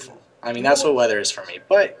it beautiful. I mean, that's what weather is for me.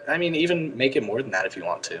 But, I mean, even make it more than that if you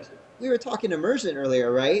want to. We were talking immersion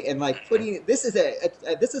earlier, right? And like putting this is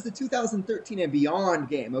a 2013 and beyond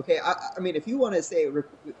game. Okay, I mean, if you want to say,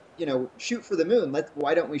 shoot for the moon,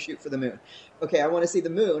 why don't we shoot for the moon? Okay, I want to see the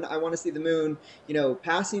moon. I want to see the moon,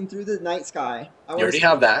 passing through the night sky. You already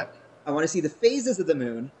have that. I want to see the phases of the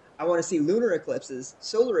moon. I want to see lunar eclipses,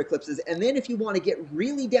 solar eclipses, and then if you want to get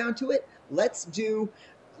really down to it, let's do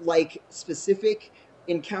like specific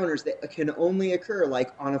encounters that can only occur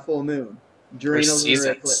like on a full moon. During a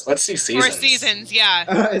lunar eclipse. Let's see seasons. Or seasons, yeah.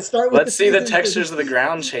 Let's see the textures of the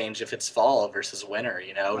ground change if it's fall versus winter,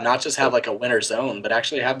 Right. Not just have like a winter zone, but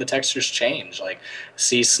actually have the textures change, like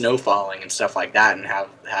see snow falling and stuff like that, and have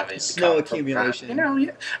it snow accumulation. I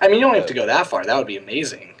mean, you don't have to go that far. That would be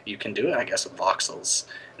amazing. You can do it, I guess, with voxels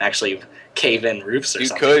and actually cave in roofs or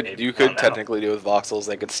something. You could technically do it with voxels.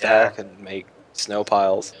 They could stack and make snow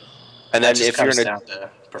piles, and then if you're down to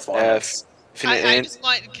performance. Can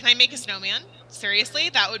I make a snowman? Seriously?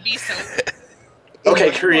 That would be so...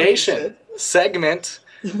 Okay, creation. Segment.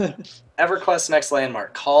 EverQuest Next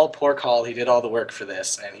Landmark. Poor Call, he did all the work for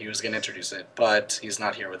this, and he was going to introduce it, but he's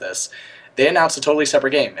not here with us. They announced a totally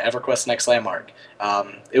separate game, EverQuest Next Landmark.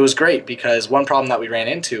 It was great because one problem that we ran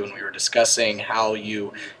into when we were discussing how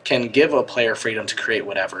you can give a player freedom to create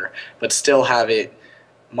whatever, but still have it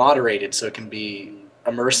moderated so it can be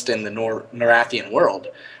immersed in the Norathian world.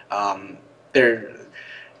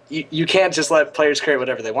 You can't just let players create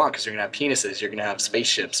whatever they want because you're going to have penises, you're going to have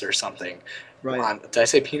spaceships or something. Right. Did I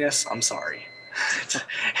say penis? I'm sorry.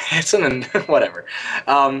 It's whatever.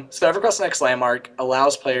 So EverQuest Next Landmark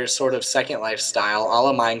allows players sort of Second Life style, a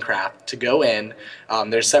la Minecraft, to go in.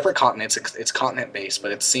 There's separate continents. It's continent-based,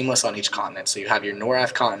 but it's seamless on each continent. So you have your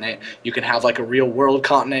Norath continent. You can have like a real-world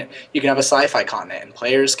continent. You can have a sci-fi continent. And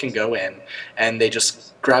players can go in, and they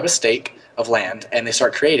just grab a stake of land, and they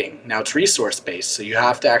start creating. Now, it's resource-based, so you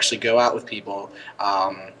have to actually go out with people,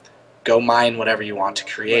 go mine whatever you want to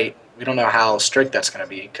create. We don't know how strict that's going to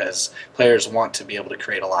be because players want to be able to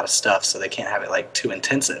create a lot of stuff, so they can't have it like too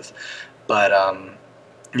intensive. But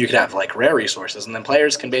you could have like rare resources, and then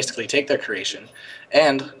players can basically take their creation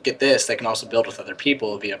and get this. They can also build with other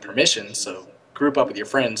people via permission. So group up with your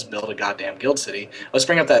friends, build a goddamn guild city. Let's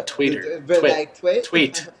bring up that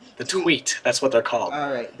tweet. The tweet. That's what they're called.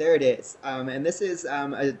 All right, there it is. And this is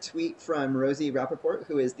a tweet from Rosie Rappaport,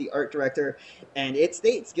 who is the art director, and it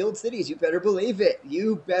states, "Guild Cities, you better believe it.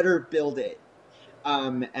 You better build it."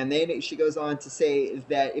 And then she goes on to say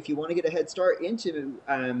that if you want to get a head start into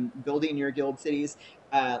building your guild cities,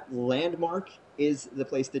 Landmark is the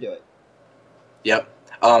place to do it. Yep.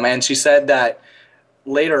 And she said that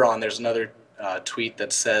later on there's another tweet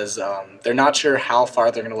that says they're not sure how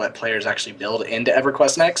far they're going to let players actually build into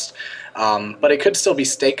EverQuest Next, but it could still be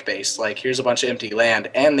stake-based. Like, here's a bunch of empty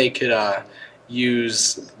land, and they could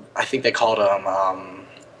use, I think they called them,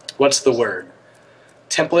 what's the word?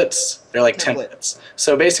 Templates. They're like templates.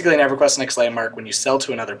 So basically in EverQuest Next Landmark, when you sell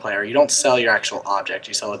to another player, you don't sell your actual object,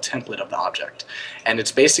 you sell a template of the object. And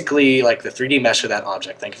it's basically like the 3D mesh of that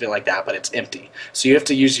object, think of it like that, but it's empty. So you have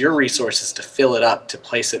to use your resources to fill it up, to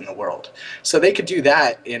place it in the world. So they could do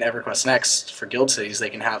that in EverQuest Next for guild cities. They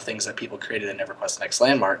can have things that people created in EverQuest Next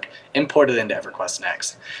Landmark imported into EverQuest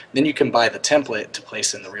Next. Then you can buy the template to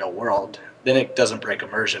place in the real world. Then it doesn't break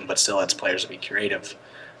immersion, but still lets players be creative.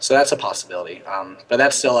 So that's a possibility, but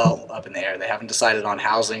that's still up in the air. They haven't decided on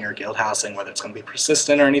housing or guild housing, whether it's going to be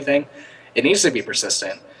persistent or anything. It needs to be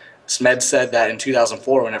persistent. Smed said that in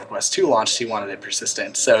 2004 when EverQuest 2 launched, he wanted it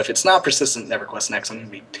persistent. So if it's not persistent in EverQuest Next, I'm going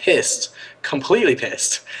to be pissed, completely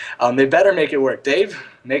pissed. They better make it work. Dave,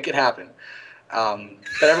 make it happen.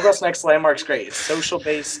 But EverQuest Next Landmark's great. It's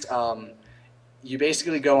social-based. You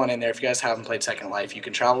basically go on in there. If you guys haven't played Second Life, you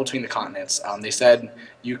can travel between the continents. They said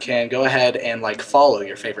you can go ahead and like follow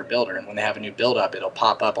your favorite builder, and when they have a new build up, it'll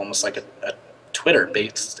pop up almost like a Twitter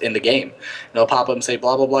based in the game. And it'll pop up and say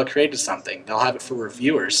blah blah blah created something. They'll have it for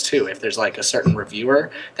reviewers too. If there's like a certain reviewer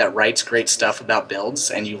that writes great stuff about builds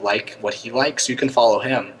and you like what he likes, you can follow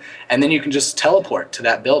him, and then you can just teleport to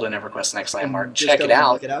that build in EverQuest Next Landmark, check it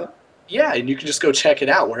out. Look it out. Yeah, and you can just go check it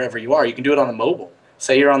out wherever you are. You can do it on the mobile.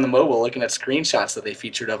 Say you're on the mobile looking at screenshots that they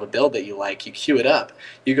featured of a build that you like, you queue it up,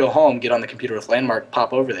 you go home, get on the computer with Landmark,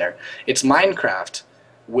 pop over there. It's Minecraft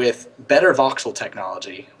with better voxel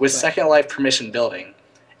technology, with Second Life permission building,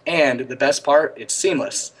 and the best part, it's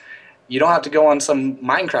seamless. You don't have to go on some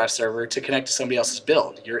Minecraft server to connect to somebody else's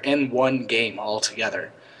build. You're in one game all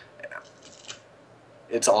together.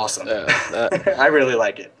 It's awesome. I really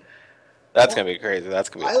like it. That's going to be crazy. That's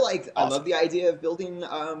going to be awesome. I love the idea of building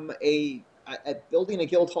building a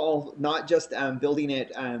guild hall, not just building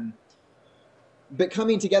it, but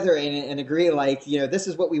coming together and agreeing, like, this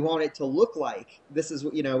is what we want it to look like. This is,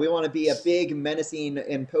 we want to be a big, menacing,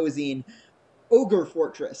 imposing ogre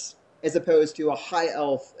fortress, as opposed to a high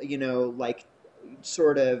elf, like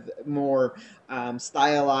sort of more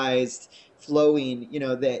stylized, flowing,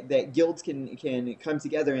 that guilds can come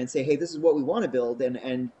together and say, hey, this is what we want to build,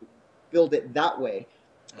 and build it that way.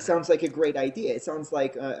 Sounds like a great idea. It sounds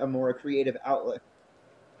like a more creative outlook.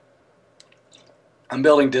 I'm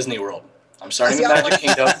building Disney World. I'm starting with Magic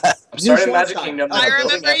Kingdom. I'm starting with Magic Kingdom. I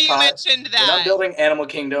remember you mentioned that. Then I'm building Animal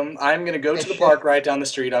Kingdom. I'm going to go to the park right down the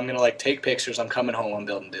street. I'm going to take pictures. I'm coming home. I'm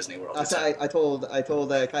building Disney World. I told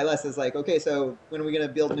Caeleste, is like, okay, so when are we going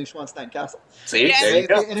to build Neuschwanstein Castle? See, there you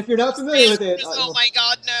go. And if you're not familiar with it, oh my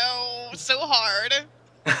God, no, so hard.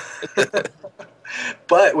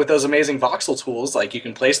 But with those amazing voxel tools, like you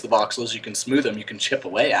can place the voxels, you can smooth them, you can chip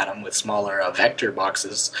away at them with smaller vector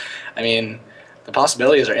boxes. I mean, the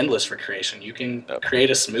possibilities are endless for creation. You can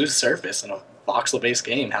create a smooth surface in a voxel-based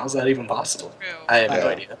game. How is that even possible? True. I have no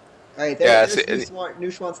idea. All right, there's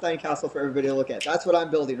Neuschwanstein Castle for everybody to look at. That's what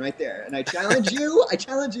I'm building right there. And I challenge you,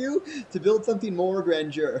 to build something more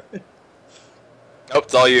grandeur. Nope,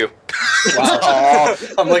 it's all you. Wow.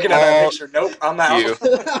 I'm looking at that picture. Nope, I'm out.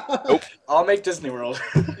 Nope. I'll make Disney World.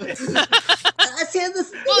 Well, the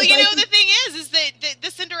thing is that the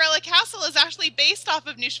Cinderella Castle is actually based off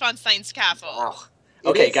of Neuschwanstein's castle. Wow.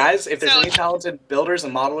 Okay, guys, if there's any talented builders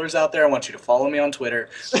and modelers out there, I want you to follow me on Twitter.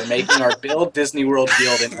 We're making our Build Disney World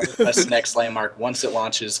guild in EverQuest Next Landmark once it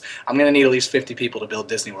launches. I'm going to need at least 50 people to build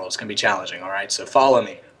Disney World. It's going to be challenging, all right? So follow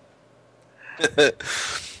me.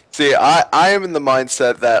 See, I am in the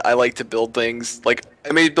mindset that I like to build things, like,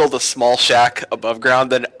 I may build a small shack above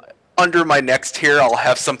ground, then under my next tier I'll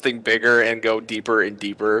have something bigger and go deeper and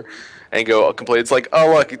deeper and go complete. It's like,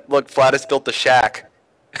 oh, look, Flattus built the shack.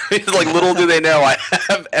 It's like, little do they know, I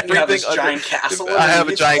have everything. You have this giant castle. I have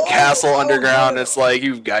a giant castle underground. It's like,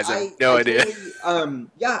 you guys have no idea.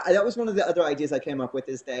 Yeah, that was one of the other ideas I came up with,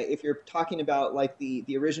 is that if you're talking about like the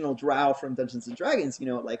original drow from Dungeons and Dragons,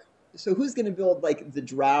 like so who's going to build like the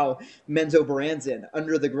Drow Menzoberranzan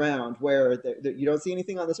under the ground where you don't see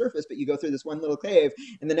anything on the surface, but you go through this one little cave,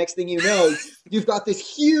 and the next thing you know, you've got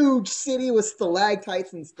this huge city with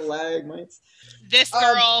stalactites and stalagmites. This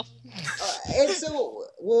girl. And so,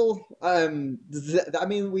 well, I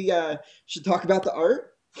mean, we should talk about the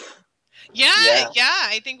art. Yeah,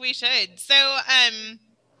 I think we should. So,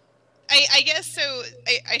 I guess so.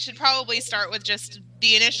 I should probably start with just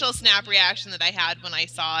the initial snap reaction that I had when I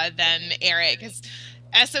saw them air it, because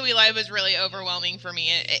SOELive was really overwhelming for me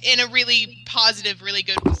in a really positive, really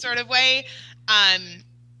good sort of way.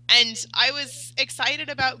 And I was excited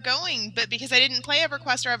about going, but because I didn't play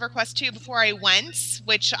EverQuest or EverQuest 2 before I went,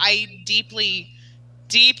 which I deeply,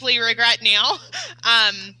 deeply regret now,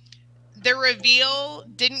 the reveal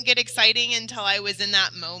didn't get exciting until I was in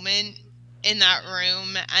that moment in that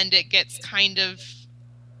room, and it gets kind of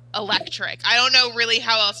electric. I don't know really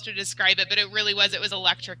how else to describe it, but it really was. It was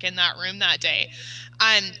electric in that room that day.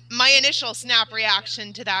 My initial snap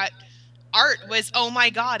reaction to that art was, oh my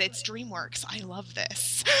god, it's DreamWorks. I love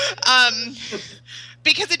this.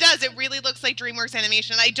 Because it does. It really looks like DreamWorks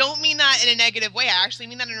animation. And I don't mean that in a negative way. I actually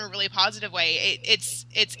mean that in a really positive way. It's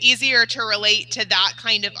easier to relate to that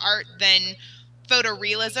kind of art than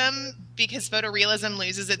photorealism, because photorealism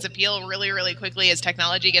loses its appeal really, really quickly as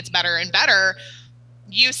technology gets better and better.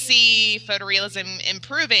 You see photorealism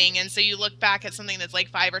improving, and so you look back at something that's like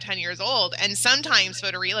 5 or 10 years old, and sometimes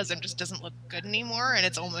photorealism just doesn't look good anymore, and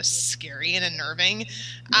it's almost scary and unnerving.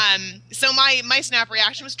 So my snap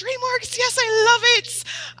reaction was, DreamWorks, yes, I love it!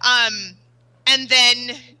 And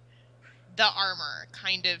then the armor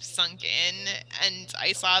kind of sunk in, and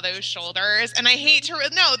I saw those shoulders, and I hate to...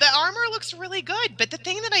 No, the armor looks really good, but the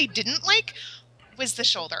thing that I didn't like was the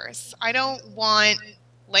shoulders. I don't want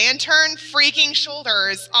lantern freaking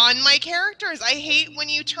shoulders on my characters. I hate when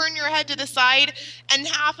you turn your head to the side and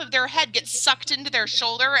half of their head gets sucked into their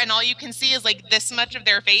shoulder, and all you can see is like this much of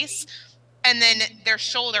their face, and then their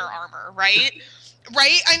shoulder armor, right?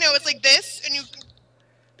 Right? I know, it's like this, and you...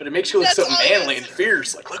 But it makes you look so manly and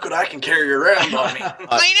fierce. Like, look what I can carry around on me.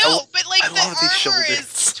 I know, but like the armor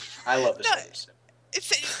is... I love the shoulders.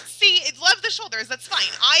 See, love the shoulders. That's fine.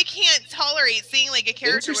 I can't tolerate seeing like a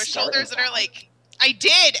character with shoulders that are like... I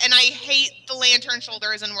did, and I hate the lantern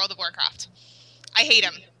shoulders in World of Warcraft. I hate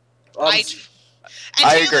them. I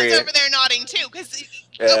agree. Over there nodding too, because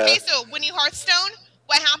okay, so when you Hearthstone,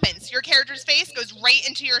 what happens? Your character's face goes right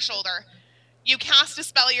into your shoulder. You cast a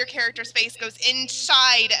spell, your character's face goes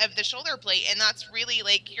inside of the shoulder plate, and that's really,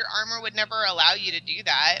 like, your armor would never allow you to do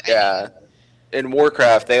that. Yeah. In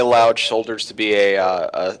Warcraft, they allowed shoulders to be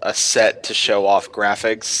a set to show off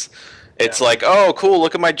graphics. It's like, oh, cool,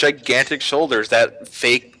 look at my gigantic shoulders. That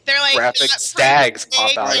fake graphic stags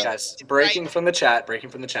pop out. Right, guys, breaking from the chat.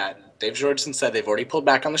 Dave Georgeson said they've already pulled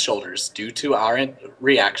back on the shoulders due to our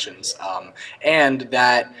reactions, and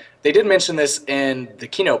that they did mention this in the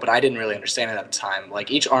keynote, but I didn't really understand it at the time.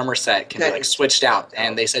 Like, each armor set can be like switched out,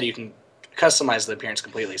 and they said you can customize the appearance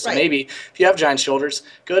completely. So maybe if you have giant shoulders,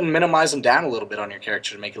 go ahead and minimize them down a little bit on your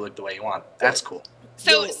character to make it look the way you want. That's cool.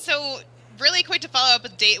 So really quick to follow up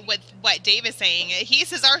with what Dave is saying. He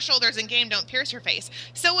says our shoulders in game don't pierce your face.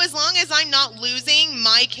 So as long as I'm not losing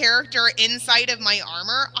my character inside of my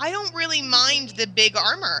armor, I don't really mind the big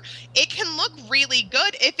armor. It can look really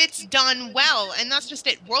good if it's done well, and that's just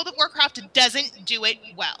it. World of Warcraft doesn't do it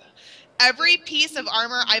well. Every piece of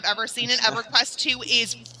armor I've ever seen in EverQuest 2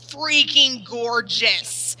 is freaking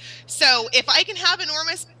gorgeous. So if I can have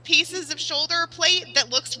enormous pieces of shoulder plate that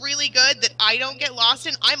looks really good that I don't get lost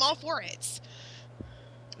in, I'm all for it.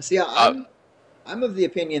 See, I'm of the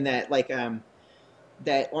opinion that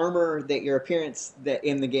that armor, that your appearance that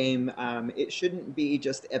in the game, it shouldn't be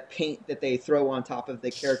just a paint that they throw on top of the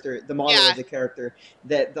character, the model of the character.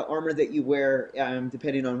 That the armor that you wear,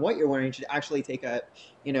 depending on what you're wearing, should actually take a,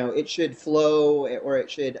 it should flow, or it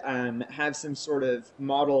should have some sort of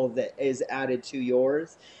model that is added to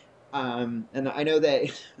yours. And I know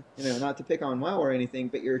that, not to pick on WoW or anything,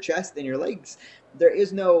 but your chest and your legs, there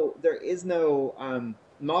is no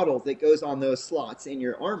model that goes on those slots in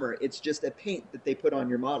your armor. It's just a paint that they put on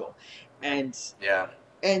your model. And so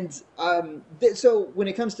when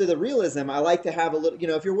it comes to the realism, I like to have a little,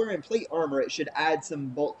 if you're wearing plate armor, it should add some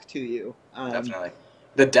bulk to you. Definitely.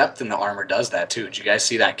 The depth in the armor does that too. Did you guys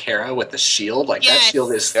see that Kara with the shield? Like, that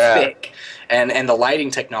shield is thick. And the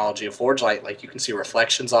lighting technology of Forge Light, like, you can see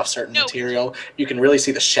reflections off certain material. You can really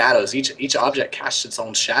see the shadows. Each object casts its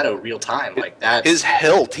own shadow real time. Like that. His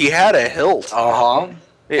hilt. He had a hilt. And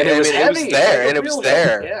it was heavy. It was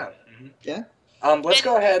there. Yeah. Mm-hmm. Yeah. Let's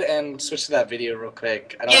go ahead and switch to that video real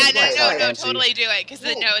quick. No, totally do it, because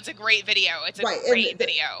it's a great video. It's a great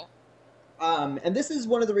video. And this is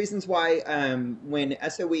one of the reasons why when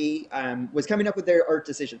SOE was coming up with their art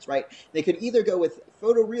decisions, right? They could either go with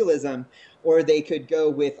photorealism or they could go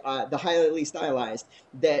with the highly stylized.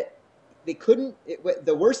 That they couldn't.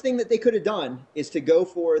 The worst thing that they could have done is to go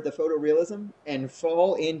for the photorealism and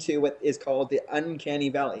fall into what is called the uncanny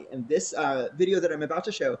valley. And this video that I'm about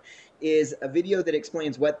to show is a video that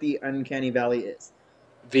explains what the uncanny valley is.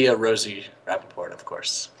 Via Rosie Rappaport, of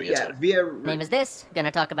course. Name is this,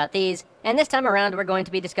 gonna talk about these, and this time around we're going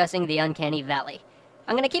to be discussing the uncanny valley.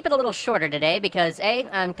 I'm gonna keep it a little shorter today because A,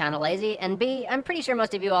 I'm kinda lazy, and B, I'm pretty sure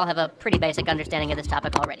most of you all have a pretty basic understanding of this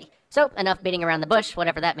topic already. So, enough beating around the bush,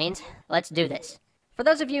 whatever that means. Let's do this. For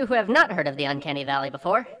those of you who have not heard of the uncanny valley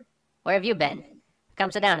before, where have you been?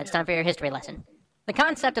 Come sit down, it's time for your history lesson. The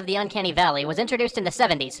concept of the uncanny valley was introduced in the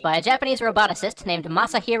 70s by a Japanese roboticist named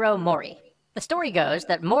Masahiro Mori. The story goes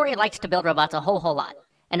that Mori likes to build robots a whole lot,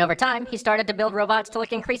 and over time, he started to build robots to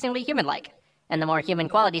look increasingly human-like. And the more human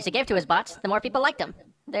qualities he gave to his bots, the more people liked them.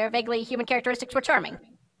 Their vaguely human characteristics were charming.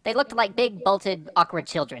 They looked like big, bolted, awkward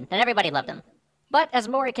children, and everybody loved them. But as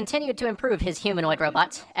Mori continued to improve his humanoid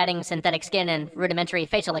robots, adding synthetic skin and rudimentary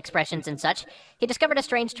facial expressions and such, he discovered a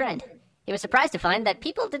strange trend. He was surprised to find that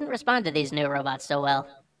people didn't respond to these new robots so well.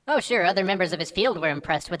 Oh sure, other members of his field were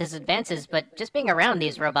impressed with his advances, but just being around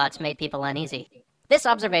these robots made people uneasy. This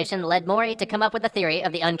observation led Mori to come up with the theory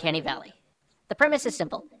of the uncanny valley. The premise is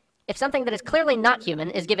simple. If something that is clearly not human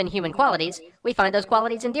is given human qualities, we find those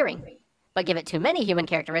qualities endearing. But give it too many human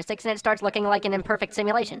characteristics and it starts looking like an imperfect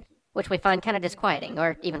simulation, which we find kind of disquieting,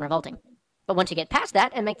 or even revolting. But once you get past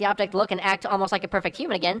that and make the object look and act almost like a perfect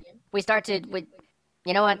human again, we start to...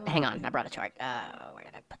 You know what? Hang on, I brought a chart. Where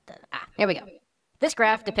did I put the... here we go. This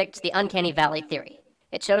graph depicts the uncanny valley theory.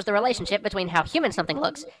 It shows the relationship between how human something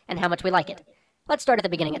looks and how much we like it. Let's start at the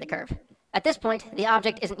beginning of the curve. At this point, the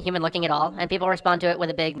object isn't human looking at all, and people respond to it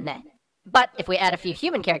with a big meh. But if we add a few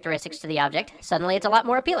human characteristics to the object, suddenly it's a lot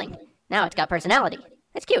more appealing. Now it's got personality.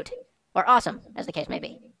 It's cute. Or awesome, as the case may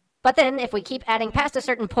be. But then, if we keep adding past a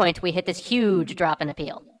certain point, we hit this huge drop in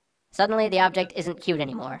appeal. Suddenly, the object isn't cute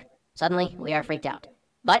anymore. Suddenly, we are freaked out.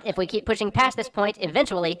 But if we keep pushing past this point,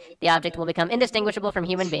 eventually, the object will become indistinguishable from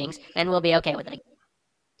human beings, and we'll be okay with it.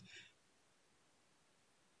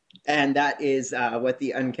 And that is what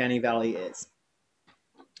the uncanny valley is.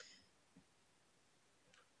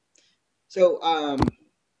 So,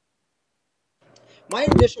 my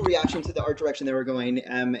initial reaction to the art direction they were going,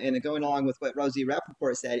 and going along with what Rosie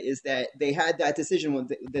Rappaport said, is that they had that decision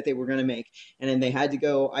that they were going to make, and then they had to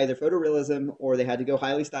go either photorealism or they had to go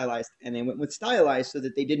highly stylized, and they went with stylized so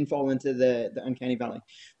that they didn't fall into the uncanny valley.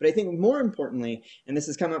 But I think more importantly, and this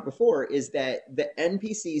has come up before, is that the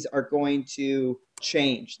NPCs are going to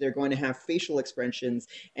change. They're going to have facial expressions,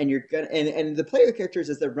 and you're gonna and the player characters,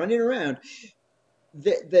 as they're running around,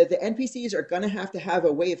 the NPCs are going to have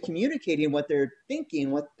a way of communicating what they're thinking,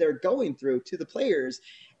 what they're going through to the players,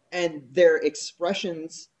 and their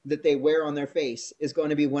expressions that they wear on their face is going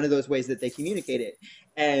to be one of those ways that they communicate it.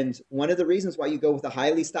 And one of the reasons why you go with a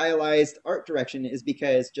highly stylized art direction is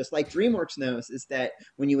because, just like DreamWorks knows, is that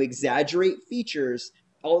when you exaggerate features,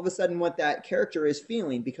 all of a sudden what that character is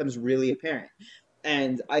feeling becomes really apparent.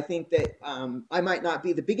 And I think that I might not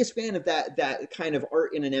be the biggest fan of that kind of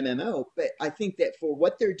art in an MMO, but I think that for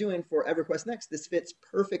what they're doing for EverQuest Next, this fits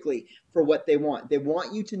perfectly for what they want. They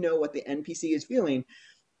want you to know what the NPC is feeling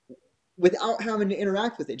without having to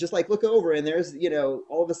interact with it. Just like look over and there's,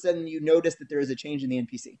 all of a sudden you notice that there is a change in the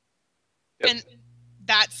NPC. Yep. And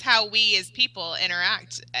that's how we as people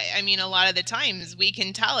interact. I mean, a lot of the times we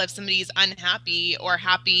can tell if somebody's unhappy or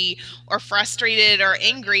happy or frustrated or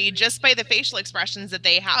angry just by the facial expressions that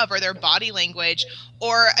they have or their body language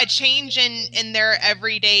or a change in their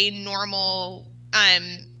everyday normal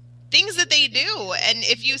things that they do. And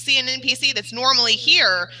if you see an NPC that's normally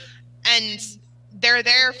here and they're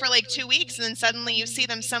there for like 2 weeks and then suddenly you see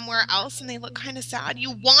them somewhere else and they look kind of sad,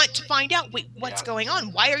 you want to find out, wait, what's going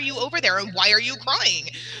on? Why are you over there and why are you crying?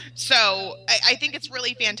 So I think it's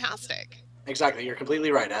really fantastic. Exactly, you're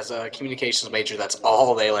completely right. As a communications major, that's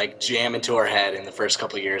all they jam into our head in the first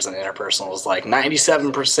couple of years in interpersonal is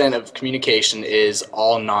 97% of communication is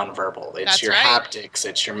all nonverbal. It's that's your right. haptics,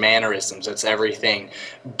 it's your mannerisms, it's everything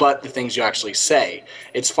but the things you actually say.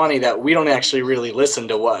 It's funny that we don't actually really listen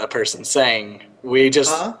to what a person's saying. We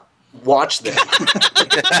just watch them.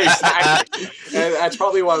 Exactly. And that's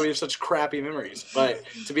probably why we have such crappy memories. But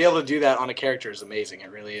to be able to do that on a character is amazing. It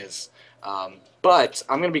really is. But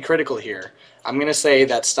I'm going to be critical here. I'm going to say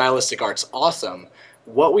that stylistic art's awesome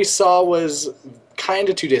what we saw was kind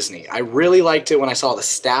of too Disney. I really liked it when I saw the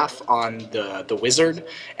staff on the wizard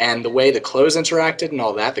and the way the clothes interacted and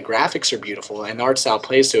all that. The graphics are beautiful and the art style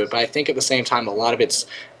plays to it, but I think at the same time a lot of it's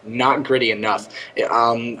not gritty enough.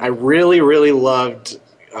 I really loved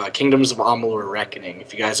Kingdoms of Amalur Reckoning.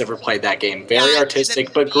 If you guys ever played that game, very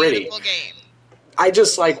artistic but gritty. Game. I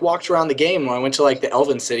just like walked around the game when I went to like the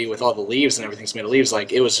Elven City with all the leaves and everything's made of leaves.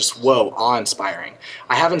 Like it was just whoa, awe-inspiring.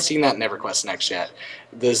 I haven't seen that in EverQuest Next yet.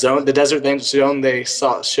 The desert zone they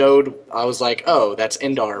showed, I was like, oh, that's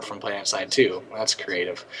Indar from PlanetSide 2. That's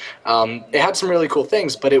creative. It had some really cool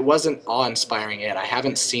things, but it wasn't awe-inspiring yet. I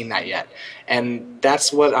haven't seen that yet, and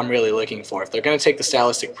that's what I'm really looking for. If they're going to take the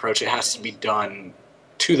stylistic approach, it has to be done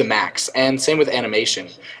to the max. And same with animation.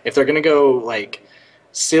 If they're going to go like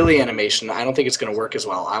silly animation, I don't think it's going to work as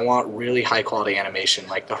well. I want really high quality animation,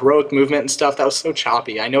 like the heroic movement and stuff. That was so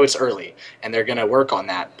choppy. I know it's early and they're going to work on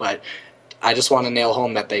that, but I just want to nail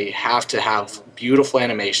home that they have to have beautiful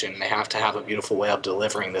animation. They have to have a beautiful way of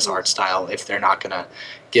delivering this art style if they're not going to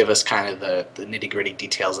give us kind of the nitty gritty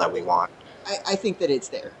details that we want. I think that it's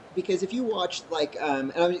there because if you watch like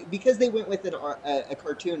because they went with a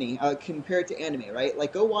cartoony compared to anime, right?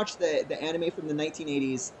 Like go watch the anime from the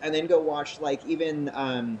 1980s and then go watch like even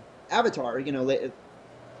Avatar, you know,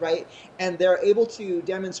 right? And they're able to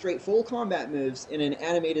demonstrate full combat moves in an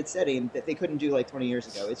animated setting that they couldn't do like 20 years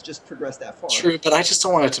ago. It's just progressed that far. True, but I just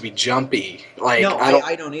don't want it to be jumpy. Like no,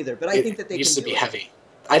 I don't either. But I think that they needs can to be do heavy.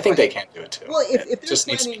 I think they can do it too. Well,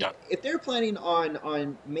 if they're planning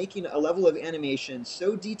on making a level of animation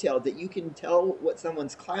so detailed that you can tell what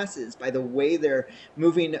someone's class is by the way they're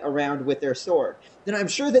moving around with their sword, then I'm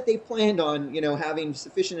sure that they planned on, you know, having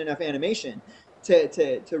sufficient enough animation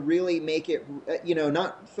to really make it, you know,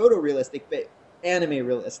 not photorealistic but anime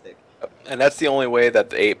realistic. And that's the only way that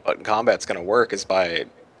the 8-button combat's going to work is by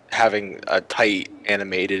having a tight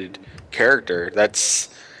animated character.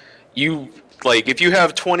 That's you. Like, if you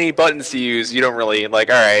have 20 buttons to use, you don't really,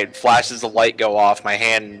 like, all right, flashes of light go off, my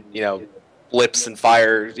hand, you know, blips and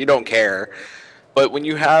fires, you don't care. But when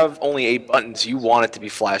you have only 8 buttons, you want it to be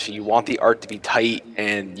flashy, you want the art to be tight,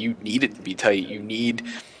 and you need it to be tight. You need,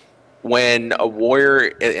 when a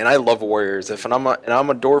warrior, and I love warriors, and I'm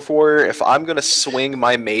a dwarf warrior, if I'm going to swing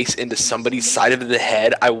my mace into somebody's side of the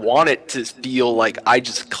head, I want it to feel like I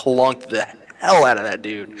just clunked the hell out of that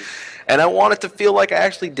dude. And I want it to feel like I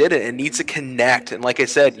actually did it. It needs to connect. And like I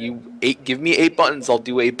said, give me 8 buttons, I'll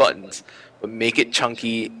do 8 buttons. But make it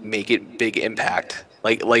chunky, make it big impact.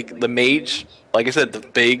 Like the mage, like I said, the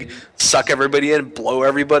big suck everybody in, blow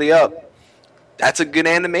everybody up. That's a good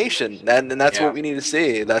animation. And that's what we need to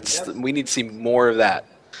see. We need to see more of that.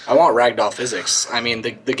 I want ragdoll physics. I mean,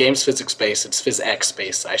 the game's physics-based. It's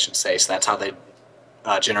phys-X-based, I should say. So that's how they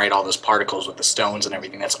generate all those particles with the stones and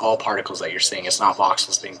everything. That's all particles that you're seeing. It's not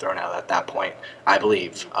voxels being thrown out at that point, I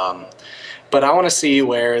believe. But I want to see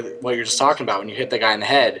what you're just talking about. When you hit the guy in the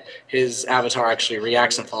head, his avatar actually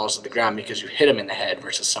reacts and falls to the ground because you hit him in the head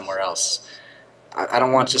versus somewhere else. I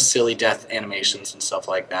don't want just silly death animations and stuff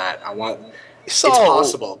like that. I want... It's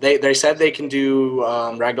possible. They said they can do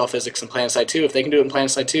ragdoll physics in PlanetSide 2. If they can do it in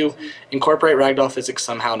PlanetSide 2, incorporate ragdoll physics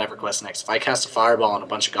somehow in EverQuest Next. If I cast a fireball and a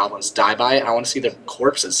bunch of goblins die by it, I want to see their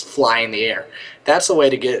corpses fly in the air. That's the way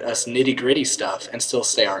to get us nitty-gritty stuff and still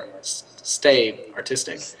stay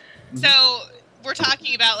artistic. So we're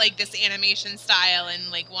talking about like this animation style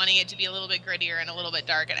and like wanting it to be a little bit grittier and a little bit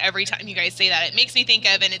dark. And every time you guys say that, it makes me think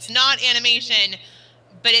of, and it's not animation,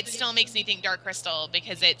 but it still makes me think Dark Crystal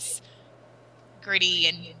because it's gritty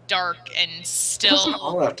and dark and still It doesn't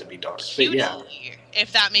all have to be dark, cutesy, but yeah.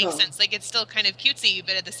 if that makes sense. Like it's still kind of cutesy,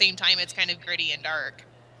 but at the same time it's kind of gritty and dark.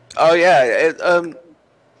 Oh yeah,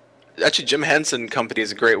 actually Jim Henson Company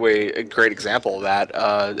is a great example of that.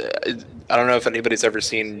 I don't know if anybody's ever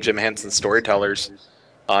seen Jim Henson's Storytellers.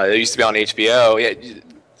 It used to be on HBO. Yeah,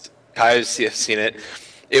 I've seen it.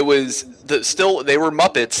 It was they were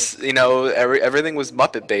Muppets. You know, everything was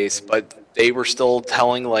Muppet based, but they were still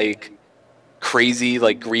telling like crazy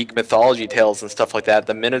like Greek mythology tales and stuff like that.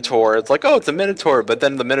 The Minotaur, it's like, oh, it's a Minotaur, but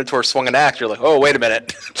then the Minotaur swung an axe. You're like, oh, wait a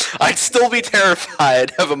minute. I'd still be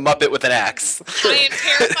terrified of a Muppet with an axe. I am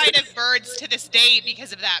terrified of birds to this day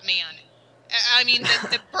because of that man. I mean,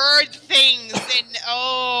 the bird things, and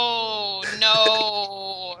oh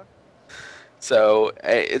no. So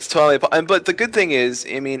it's totally. But the good thing is,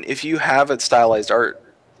 I mean, if you have a stylized art,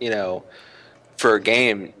 you know, for a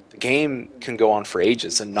game, the game can go on for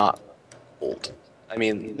ages and not old. I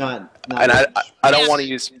mean, not and I don't want to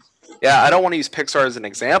use, I don't want to use Pixar as an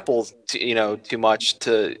example, too much.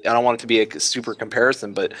 I don't want it to be a super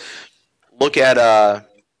comparison, but look at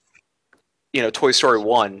Toy Story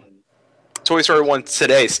 1. Toy Story 1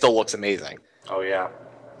 today still looks amazing. Oh yeah.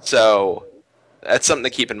 So that's something to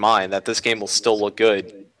keep in mind, that this game will still look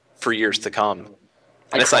good for years to come.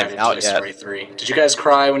 And I it's not cried even at out Toy yet. Story 3. Did you guys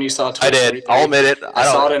cry when you saw Toy I Story did. 3? I'll admit it. I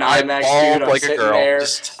saw it in I IMAX, bawled dude. I'm like a sitting girl. there.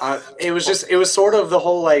 It was sort of the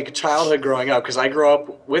whole like childhood growing up, because I grew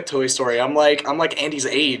up with Toy Story. I'm like Andy's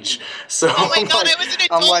age, so Oh my god, like, I was an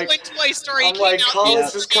adult when Toy Story I'm came like, out. college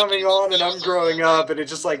Thanks is for making coming me on, and feel I'm growing old. up, and it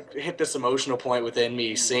just like hit this emotional point within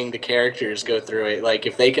me, seeing the characters go through it. Like,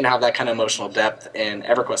 if they can have that kind of emotional depth in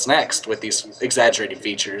EverQuest Next with these exaggerated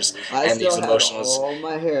features I and still these had emotional. all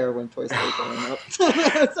my hair when Toy Story came up.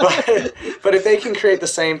 But if they can create the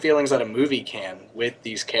same feelings that a movie can with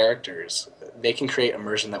these characters, they can create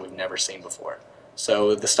immersion that we've never seen before.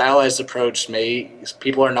 So the stylized approach,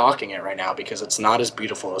 people are knocking it right now because it's not as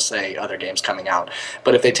beautiful as, say, other games coming out.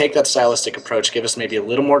 But if they take that stylistic approach, give us maybe a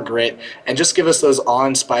little more grit, and just give us those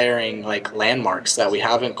awe-inspiring like landmarks that we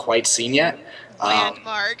haven't quite seen yet,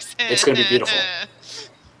 Landmarks. it's going to be beautiful.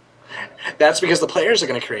 That's because the players are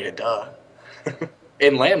going to create it, duh.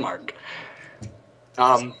 In Landmark.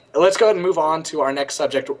 Let's go ahead and move on to our next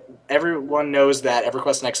subject. Everyone knows that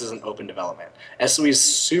EverQuest Next is an open development. SOE's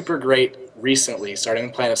super great recently, starting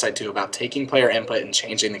with PlanetSide 2, about taking player input and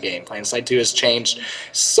changing the game. PlanetSide 2 has changed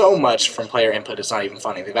so much from player input, it's not even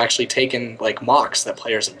funny. They've actually taken like mocks that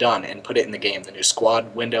players have done and put it in the game, the new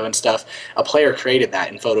squad window and stuff. A player created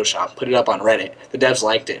that in Photoshop, put it up on Reddit. The devs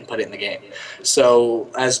liked it and put it in the game. So,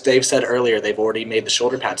 as Dave said earlier, they've already made the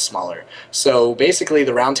shoulder pads smaller. So basically,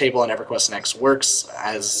 the roundtable on EverQuest Next works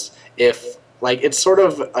as if it's sort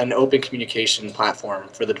of an open communication platform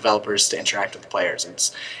for the developers to interact with the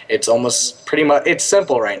players. It's almost pretty much, it's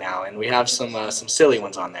simple right now, and we have some silly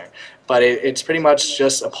ones on there, but it's pretty much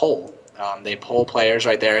just a poll. They poll players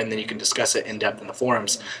right there, and then you can discuss it in depth in the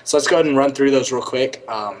forums. So let's go ahead and run through those real quick.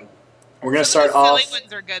 We're going to start off. Some of the silly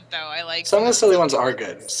ones are good, though. I like some of the silly ones are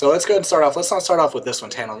good. So let's go ahead and start off. Let's not start off with this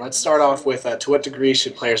one, Tannen. Let's start off with to what degree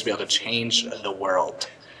should players be able to change the world?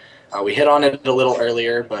 We hit on it a little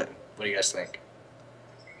earlier, but what do you guys think?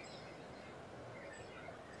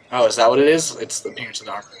 Oh, is that what it is? It's the appearance of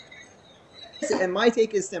the armor. And my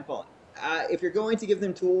take is simple. If you're going to give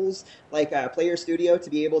them tools like Player Studio to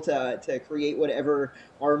be able to create whatever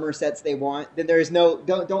armor sets they want, then there's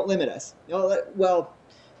don't limit us. Well,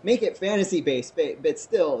 make it fantasy based, but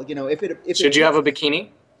still, if should you have a bikini?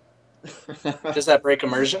 Does that break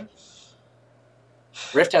immersion?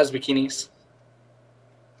 Rift has bikinis.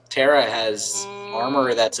 Terra has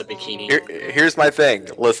armor that's a bikini. Here's my thing.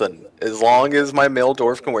 Listen, as long as my male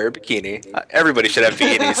dwarf can wear a bikini, everybody should have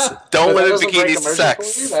bikinis. Don't limit bikinis to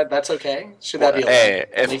sex. That's okay. Should that be a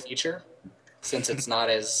only feature, since it's not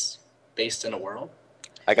as based in a world?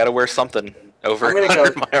 I gotta wear something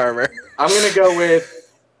under my armor. I'm gonna go with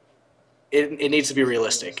it needs to be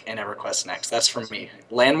realistic in EverQuest Next. That's for me.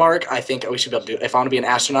 Landmark, I think we should be able to do. If I want to be an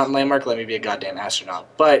astronaut in Landmark, let me be a goddamn astronaut.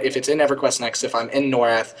 But if it's in EverQuest Next, if I'm in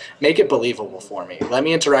Norath, make it believable for me. Let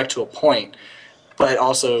me interact to a point, but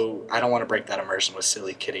also I don't want to break that immersion with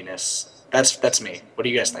silly kiddiness. That's me. What do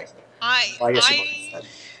you guys think? I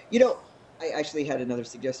actually had another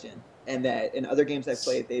suggestion, and that in other games I've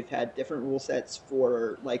played, they've had different rule sets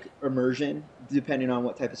for like immersion depending on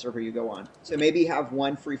what type of server you go on. So maybe have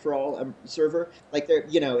one free-for-all server, like there,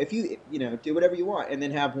 if you do whatever you want, and then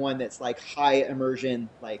have one that's like high immersion,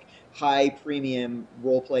 like high premium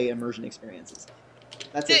roleplay immersion experiences.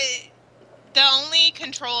 That's it. The only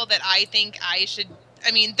control that I think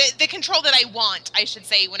the control that I want, I should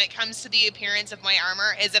say, when it comes to the appearance of my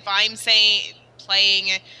armor is if I'm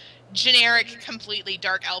playing generic, completely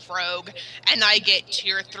dark elf rogue, and I get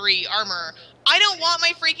tier 3 armor. I don't want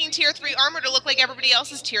my freaking tier 3 armor to look like everybody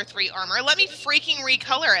else's tier 3 armor. Let me freaking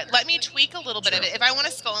recolor it. Let me tweak a little bit of it. If I want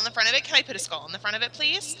a skull in the front of it, can I put a skull in the front of it,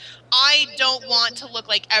 please? I don't want to look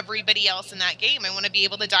like everybody else in that game. I want to be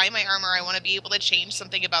able to dye my armor. I want to be able to change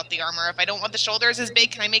something about the armor. If I don't want the shoulders as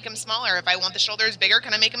big, can I make them smaller? If I want the shoulders bigger,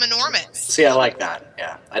 can I make them enormous? See, I like that.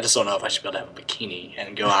 Yeah. I just don't know if I should be able to have a bikini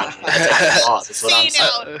and go out and attack boss. Is what I'm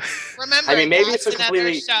saying. Remember, I mean, maybe it's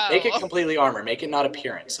make it completely armor. Make it not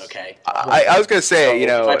appearance, okay? I was going to say,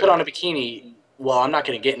 if I put on a bikini, well, I'm not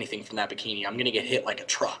going to get anything from that bikini. I'm going to get hit like a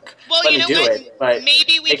truck. Well, Let me do it, but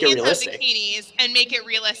maybe we can have realistic. bikinis and make it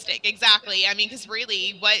realistic. Exactly. I mean, because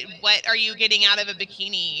really, what are you getting out of a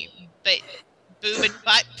bikini? But boob and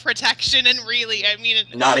butt protection, and really, I mean,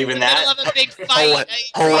 not even that. Middle of a big fight.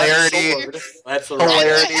 Hilarity. That's the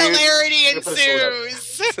hilarity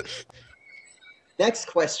ensues. Next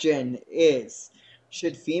question is: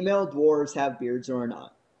 should female dwarves have beards or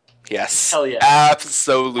not? Yes. Hell yeah.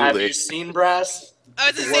 Absolutely. Have you seen Brass?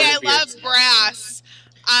 I was gonna say I love Brass.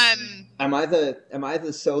 Am I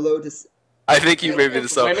the solo I think you made me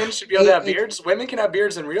this up. Women should be able to have beards. Women can have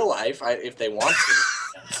beards in real life if they want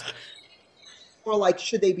to. Or like,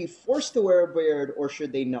 should they be forced to wear a beard or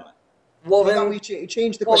should they not? Well, How then about we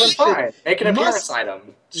change the well, question? then fine. Make an appearance item.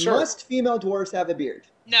 Sure. Must female dwarves have a beard?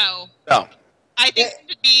 No. No. I think it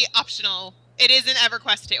should be optional. It is in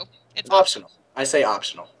EverQuest too. It's optional. I say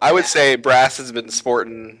optional. I would say Brass has been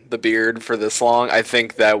sporting the beard for this long. I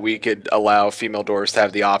think that we could allow female dwarves to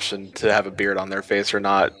have the option to have a beard on their face or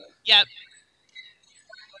not. Yep.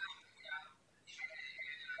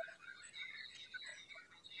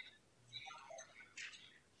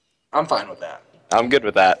 I'm fine with that. I'm good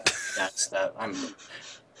with that. That's that.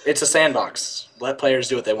 It's a sandbox. Let players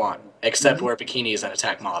do what they want, except wear bikinis and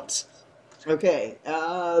attack mobs. Okay.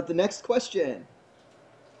 The next question.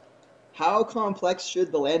 How complex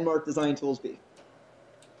should the landmark design tools be?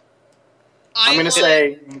 I'm going to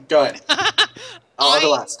say, go ahead. I'll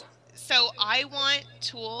go last. So I want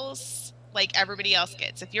tools like everybody else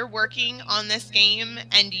gets. If you're working on this game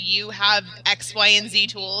and you have X, Y, and Z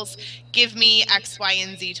tools, give me X, Y,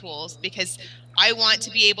 and Z tools, because I want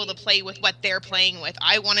to be able to play with what they're playing with.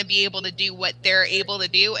 I want to be able to do what they're able to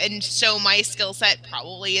do. And so my skill set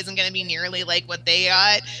probably isn't going to be nearly like what they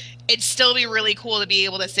got. It'd still be really cool to be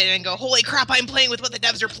able to sit and go, holy crap, I'm playing with what the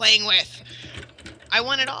devs are playing with. I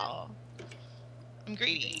want it all. I'm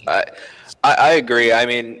greedy. I agree. I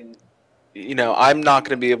mean, you know, I'm not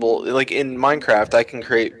going to be able, like in Minecraft, I can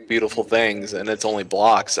create beautiful things and it's only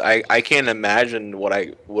blocks. I can't imagine what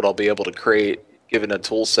I'll be able to create given a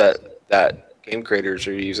tool set that game creators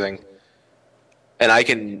are using. And I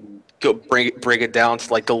can go break it down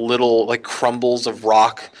to like the little like crumbles of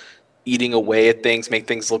rock eating away at things, make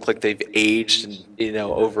things look like they've aged and, you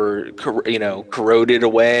know, corroded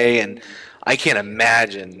away. And I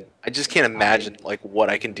just can't imagine like what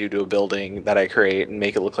I can do to a building that I create and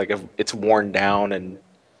make it look like it's worn down, and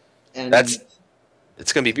it's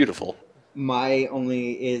going to be beautiful. My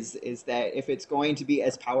only is that if it's going to be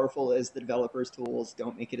as powerful as the developers' tools,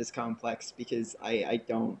 don't make it as complex, because I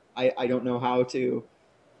don't know how to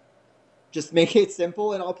just make it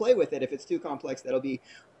simple, and I'll play with it. If it's too complex, that'll be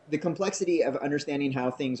the complexity of understanding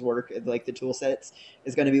how things work, like the tool sets,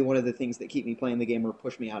 is going to be one of the things that keep me playing the game or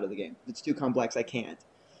push me out of the game. If it's too complex, I can't.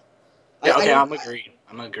 Yeah, okay, I'm going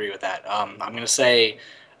to agree with that. I'm going to say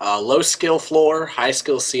low skill floor, high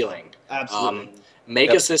skill ceiling. Absolutely.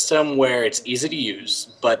 Make a system where it's easy to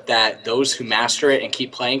use, but that those who master it and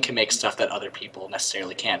keep playing can make stuff that other people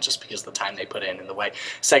necessarily can't, just because of the time they put in the way.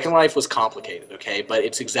 Second Life was complicated, okay, but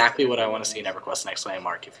it's exactly what I want to see in EverQuest Next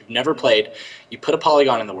Landmark. If you've never played, you put a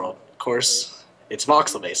polygon in the world. Of course, it's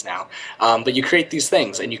voxel-based now, but you create these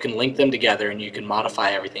things, and you can link them together, and you can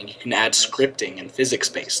modify everything. You can add scripting and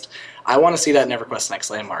physics-based. I want to see that in EverQuest Next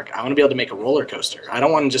Landmark. I want to be able to make a roller coaster. I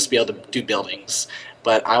don't want to just be able to do buildings,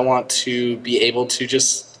 but I want to be able to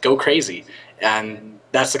just go crazy. And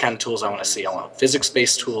that's the kind of tools I want to see. I want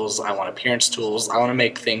physics-based tools. I want appearance tools. I want to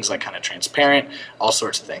make things like kind of transparent, all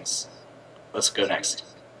sorts of things. Let's go next.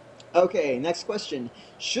 Okay, next question.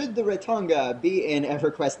 Should the Ratanga be in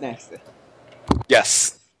EverQuest Next?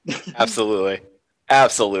 Yes. Absolutely.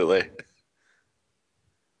 Absolutely.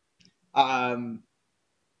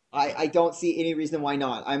 I don't see any reason why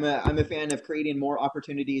not. I'm a fan of creating more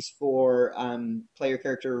opportunities for player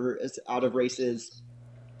characters out of races.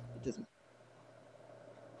 It doesn't.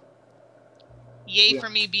 Yay for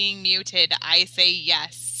me being muted. I say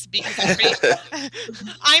yes, because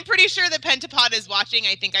I'm pretty sure that Pentapod is watching.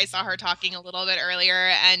 I think I saw her talking a little bit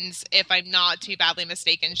earlier, and if I'm not too badly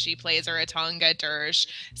mistaken, she plays a Ratanga Dirge.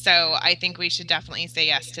 So I think we should definitely say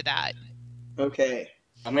yes to that. Okay.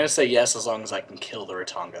 I'm going to say yes as long as I can kill the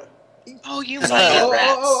Ratanga. Oh, you it's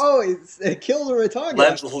kill the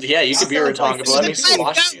Ratanga. Yeah, you could be a Ratanga, but let me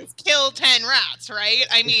squash you. Kill 10 rats, right?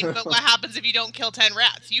 I mean, but what happens if you don't kill 10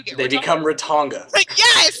 rats? You get They become Ratanga. Like,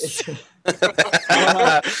 yes!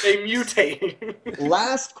 They mutate.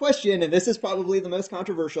 Last question, and this is probably the most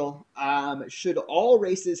controversial. Should all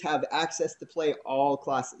races have access to play all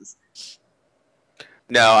classes?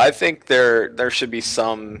 No, I think there should be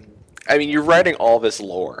some. I mean, you're writing all this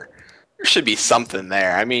lore. There should be something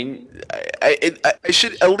there. I mean, I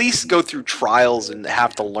should at least go through trials and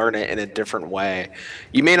have to learn it in a different way.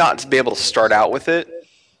 You may not be able to start out with it,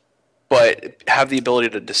 but have the ability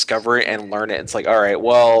to discover it and learn it. It's like, all right,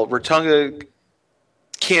 well, Ratanga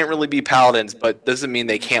can't really be paladins, but doesn't mean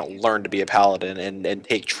they can't learn to be a paladin and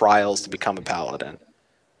take trials to become a paladin.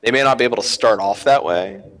 They may not be able to start off that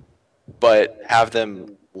way, but have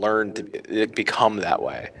them learn to become that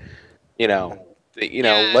way.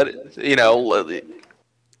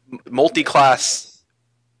 Multi-class,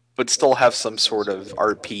 but still have some sort of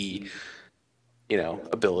RP,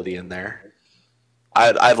 ability in there.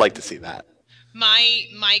 I'd like to see that.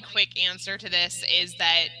 My quick answer to this is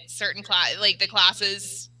that certain the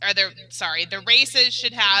races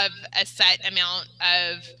should have a set amount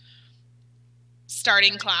of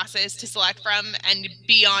starting classes to select from, and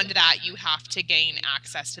beyond that you have to gain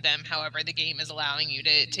access to them however the game is allowing you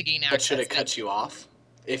to gain access. But should it cut you off?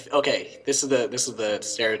 This is the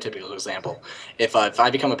stereotypical example. If I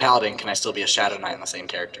become a paladin, can I still be a Shadow Knight on the same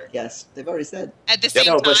character? Yes, they've already said. At the same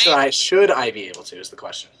time. No, but should I be able to? Is the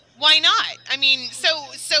question. Why not? I mean, so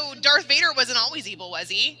Darth Vader wasn't always evil, was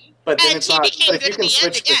he? But then and he became good at the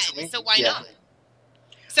end again. Between, so why not?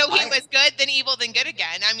 So he was good, then evil, then good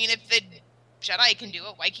again. I mean, if the Jedi can do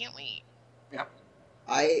it, why can't we? Yeah.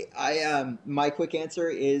 My quick answer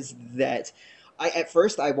is that at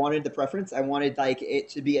first I wanted the preference. I wanted like it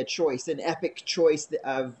to be a choice, an epic choice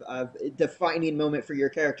of defining moment for your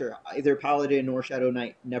character, either Paladin or Shadow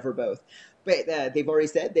Knight, never both. But they've already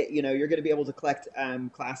said that you're going to be able to collect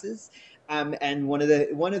classes, and one of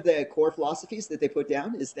the core philosophies that they put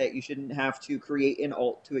down is that you shouldn't have to create an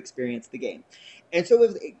alt to experience the game. And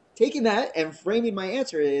so taking that and framing my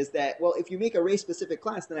answer is that, well, if you make a race specific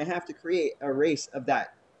class, then I have to create a race of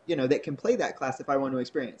that, that can play that class if I want to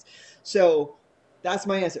experience. So that's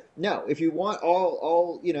my answer. No, if you want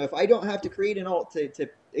all if I don't have to create an alt to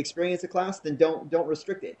experience a class, then don't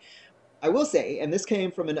restrict it. I will say, and this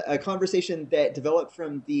came from a conversation that developed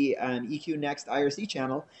from the EQ Next IRC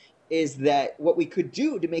channel, is that what we could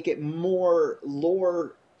do to make it more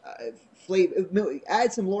lore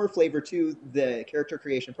add some lore flavor to the character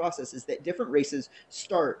creation process is that different races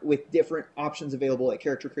start with different options available at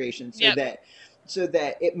character creation, so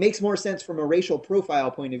that it makes more sense from a racial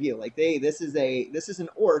profile point of view. Like this is an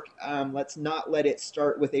orc. Let's not let it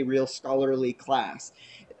start with a real scholarly class.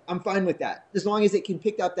 I'm fine with that, as long as it can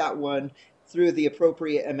pick up that one through the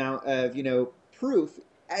appropriate amount of proof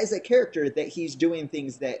as a character that he's doing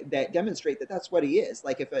things that demonstrate that that's what he is.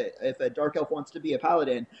 Like if a dark elf wants to be a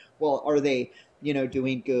paladin, well, are they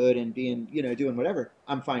doing good and being doing whatever?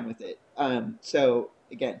 I'm fine with it. So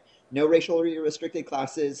again, no racially restricted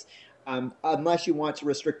classes, unless you want to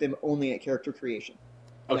restrict them only at character creation.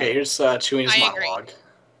 Okay, here's Chewing's monologue.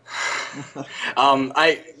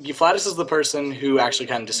 Flattus is the person who actually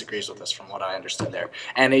kind of disagrees with us from what I understood there,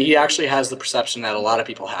 and he actually has the perception that a lot of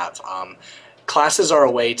people have. Classes are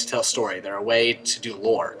a way to tell story. They're a way to do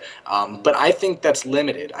lore, but I think that's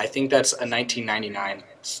limited. I think that's a 1999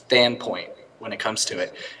 standpoint when it comes to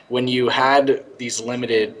it. When you had these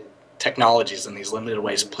limited technologies and these limited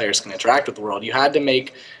ways players can interact with the world, you had to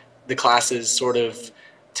make the classes sort of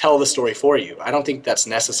tell the story for you. I don't think that's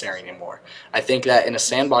necessary anymore. I think that in a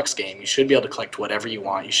sandbox game, you should be able to collect whatever you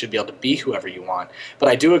want. You should be able to be whoever you want. But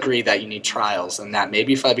I do agree that you need trials, and that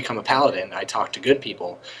maybe if I become a paladin, I talk to good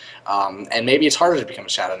people. And maybe it's harder to become a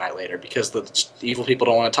Shadow Knight later because the evil people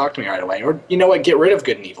don't want to talk to me right away. Or, you know what, get rid of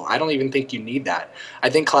good and evil. I don't even think you need that. I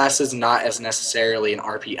think class is not as necessarily an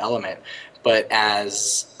RP element, but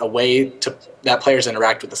as a way that players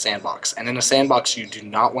interact with the sandbox. And in a sandbox, you do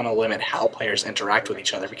not want to limit how players interact with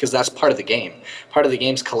each other, because that's part of the game. Part of the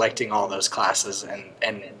game is collecting all those classes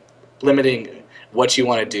and limiting what you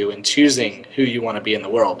want to do and choosing who you want to be in the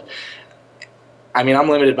world. I mean, I'm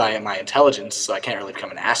limited by my intelligence, so I can't really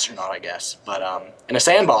become an astronaut, I guess. But in a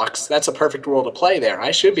sandbox, that's a perfect world to play there.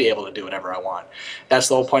 I should be able to do whatever I want. That's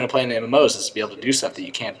the whole point of playing MMOs, is to be able to do stuff that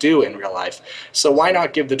you can't do in real life. So why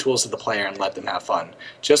not give the tools to the player and let them have fun?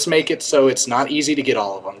 Just make it so it's not easy to get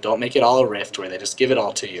all of them. Don't make it all a rift where they just give it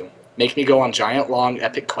all to you. Make me go on giant, long,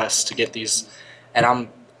 epic quests to get these, and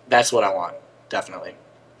that's what I want, definitely.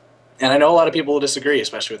 And I know a lot of people will disagree,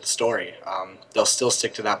 especially with the story. They'll still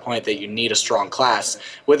stick to that point that you need a strong class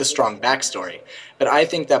with a strong backstory. But I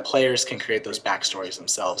think that players can create those backstories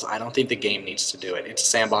themselves. I don't think the game needs to do it. It's a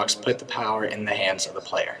sandbox. Put the power in the hands of the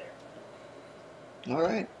player. All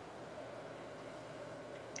right.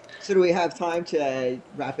 So do we have time to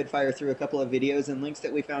rapid fire through a couple of videos and links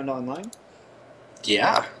that we found online?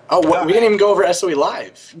 Yeah. Oh, we didn't even go over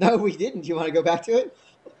SOELive. No, we didn't. Do you want to go back to it?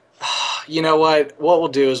 You know what? What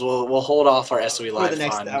we'll do is we'll hold off our SOELive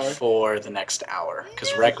fun for the next hour,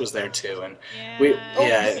 because Rec was there too, and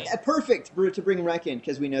perfect to bring Rec in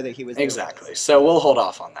because we know that he was there. Exactly. So we'll hold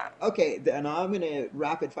off on that. Okay, then I'm going to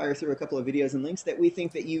rapid fire through a couple of videos and links that we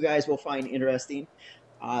think that you guys will find interesting.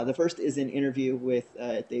 The first is an interview with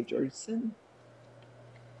Dave Georgeson.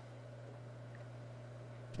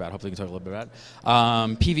 Hopefully we can talk a little bit about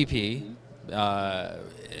PvP.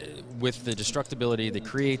 With the destructibility, the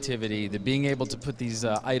creativity, the being able to put these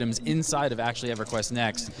items inside of actually EverQuest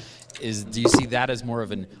Next, do you see that as more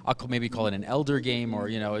of maybe call it an elder game, or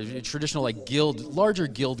a traditional like larger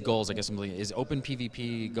guild goals? I guess is open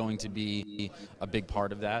PvP going to be a big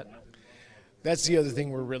part of that? That's the other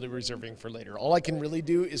thing we're really reserving for later. All I can really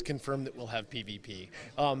do is confirm that we'll have PvP.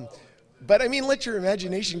 But I mean, let your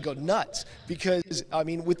imagination go nuts, because I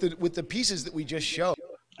mean, with the pieces that we just showed.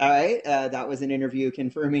 All right, that was an interview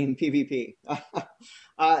confirming PvP.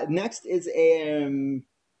 Next is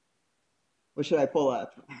what should I pull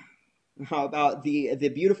up? How about the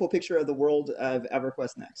beautiful picture of the world of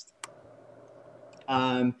EverQuest Next?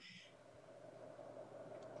 And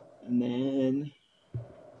then,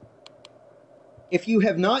 if you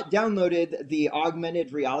have not downloaded the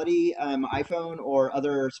augmented reality iPhone or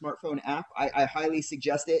other smartphone app, I highly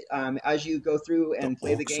suggest it. As you go through and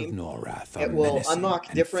play the game, it will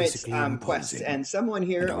unlock different quests. And someone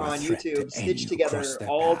here on YouTube stitched together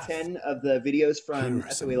all 10 of the videos from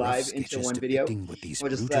SOELive into one video. We'll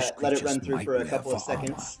just let it run through for a couple of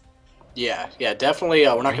seconds. Yeah, definitely.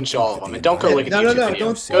 We're not going to show all of them. And don't go look at the YouTube videos.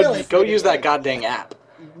 Don't spoil it. Go use that goddamn app.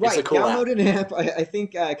 Right, it's a cool download an app. I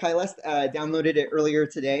think Caeleste downloaded it earlier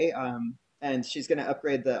today, and she's going to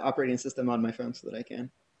upgrade the operating system on my phone so that I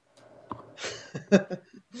can.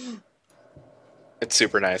 It's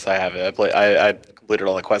super nice. I have it. I completed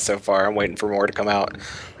all the quests so far. I'm waiting for more to come out.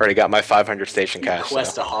 Already got my 500 station cash.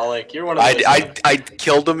 Questaholic. You're one of those. I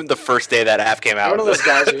killed him the first day that app came out. You're one of those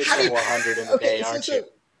guys who hits 400 in a day, aren't you?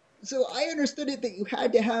 So I understood it that you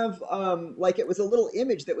had to have, like, it was a little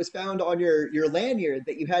image that was found on your lanyard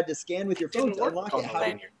that you had to scan with your phone to unlock it. How?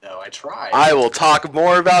 Lanyard, though. I tried. I will talk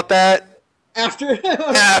more about that after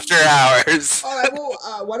hours. All right. Well,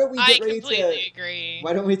 why don't we get ready completely agree.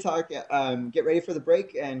 Why don't we talk? Get ready for the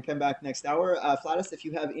break and come back next hour. Flattus, if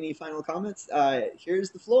you have any final comments,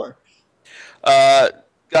 here's the floor.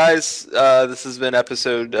 Guys, this has been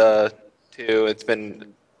episode 2. It's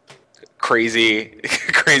been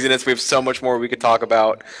craziness. We have so much more we could talk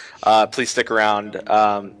about. Please stick around.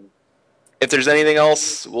 If there's anything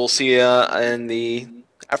else, we'll see you in the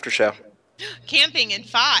after show. Camping in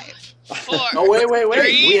 5, 4. Oh wait!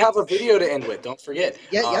 3. We have a video to end with. Don't forget.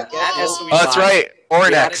 Yeah. That's right. We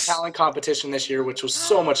had a talent competition this year, which was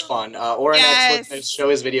so much fun. Next will show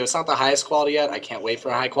his video. It's not the highest quality yet. I can't wait for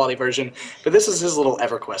a high quality version. But this is his little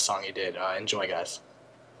EverQuest song he did. Enjoy, guys.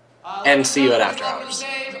 And see you at After Hours.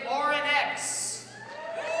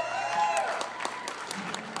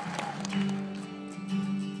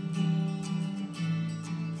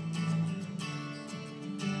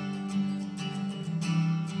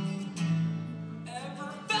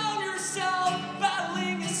 Ever found yourself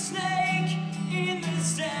battling a snake in the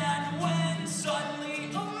sand when suddenly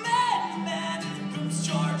a madman comes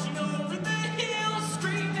charging over the hill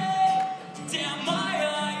screaming, "Damn my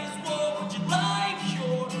eyes, what would you like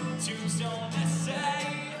your tombstone to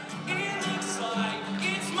say? It looks like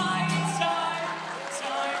it's my time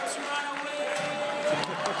to run away."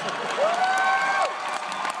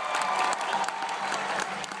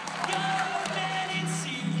 Young men in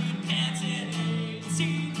seaweed pants and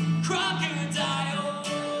 18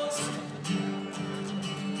 crocodiles,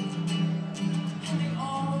 and they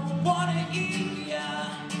all wanna eat ya.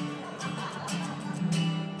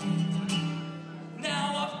 Now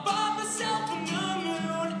I found myself on the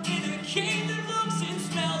moon in a cave that looks and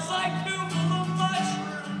smells like poo full of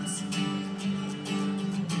mushrooms.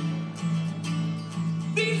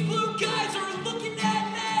 These blue guys are looking at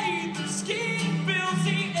me. Their skin fills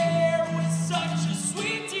the air with such a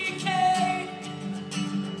sweet decay.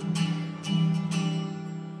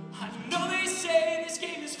 I know they say this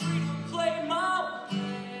game is free to play my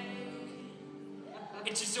way.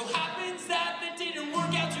 It just so happens that didn't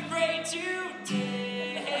work out too great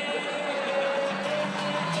today.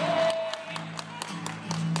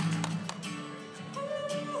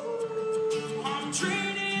 I'm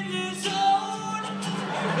trading the zone.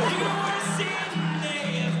 You were sitting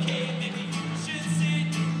AFK, maybe you should sit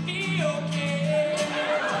POK.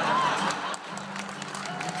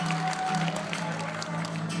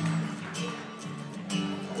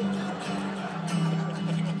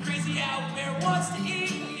 Crazy out there wants to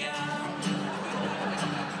eat ya.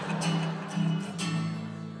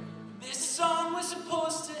 This song was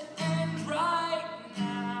supposed to end right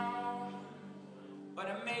now, but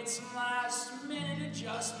I made some last minute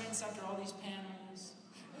adjustments after all these panels.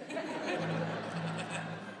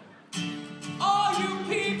 All you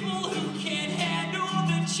people who can't handle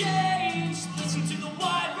the change, listen to the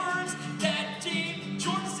wide words that Dave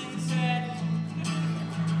Jorgensen said.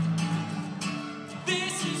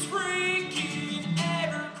 This is freaking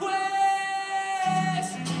EverQuest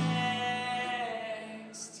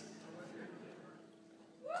Next.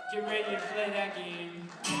 Get ready to play that game.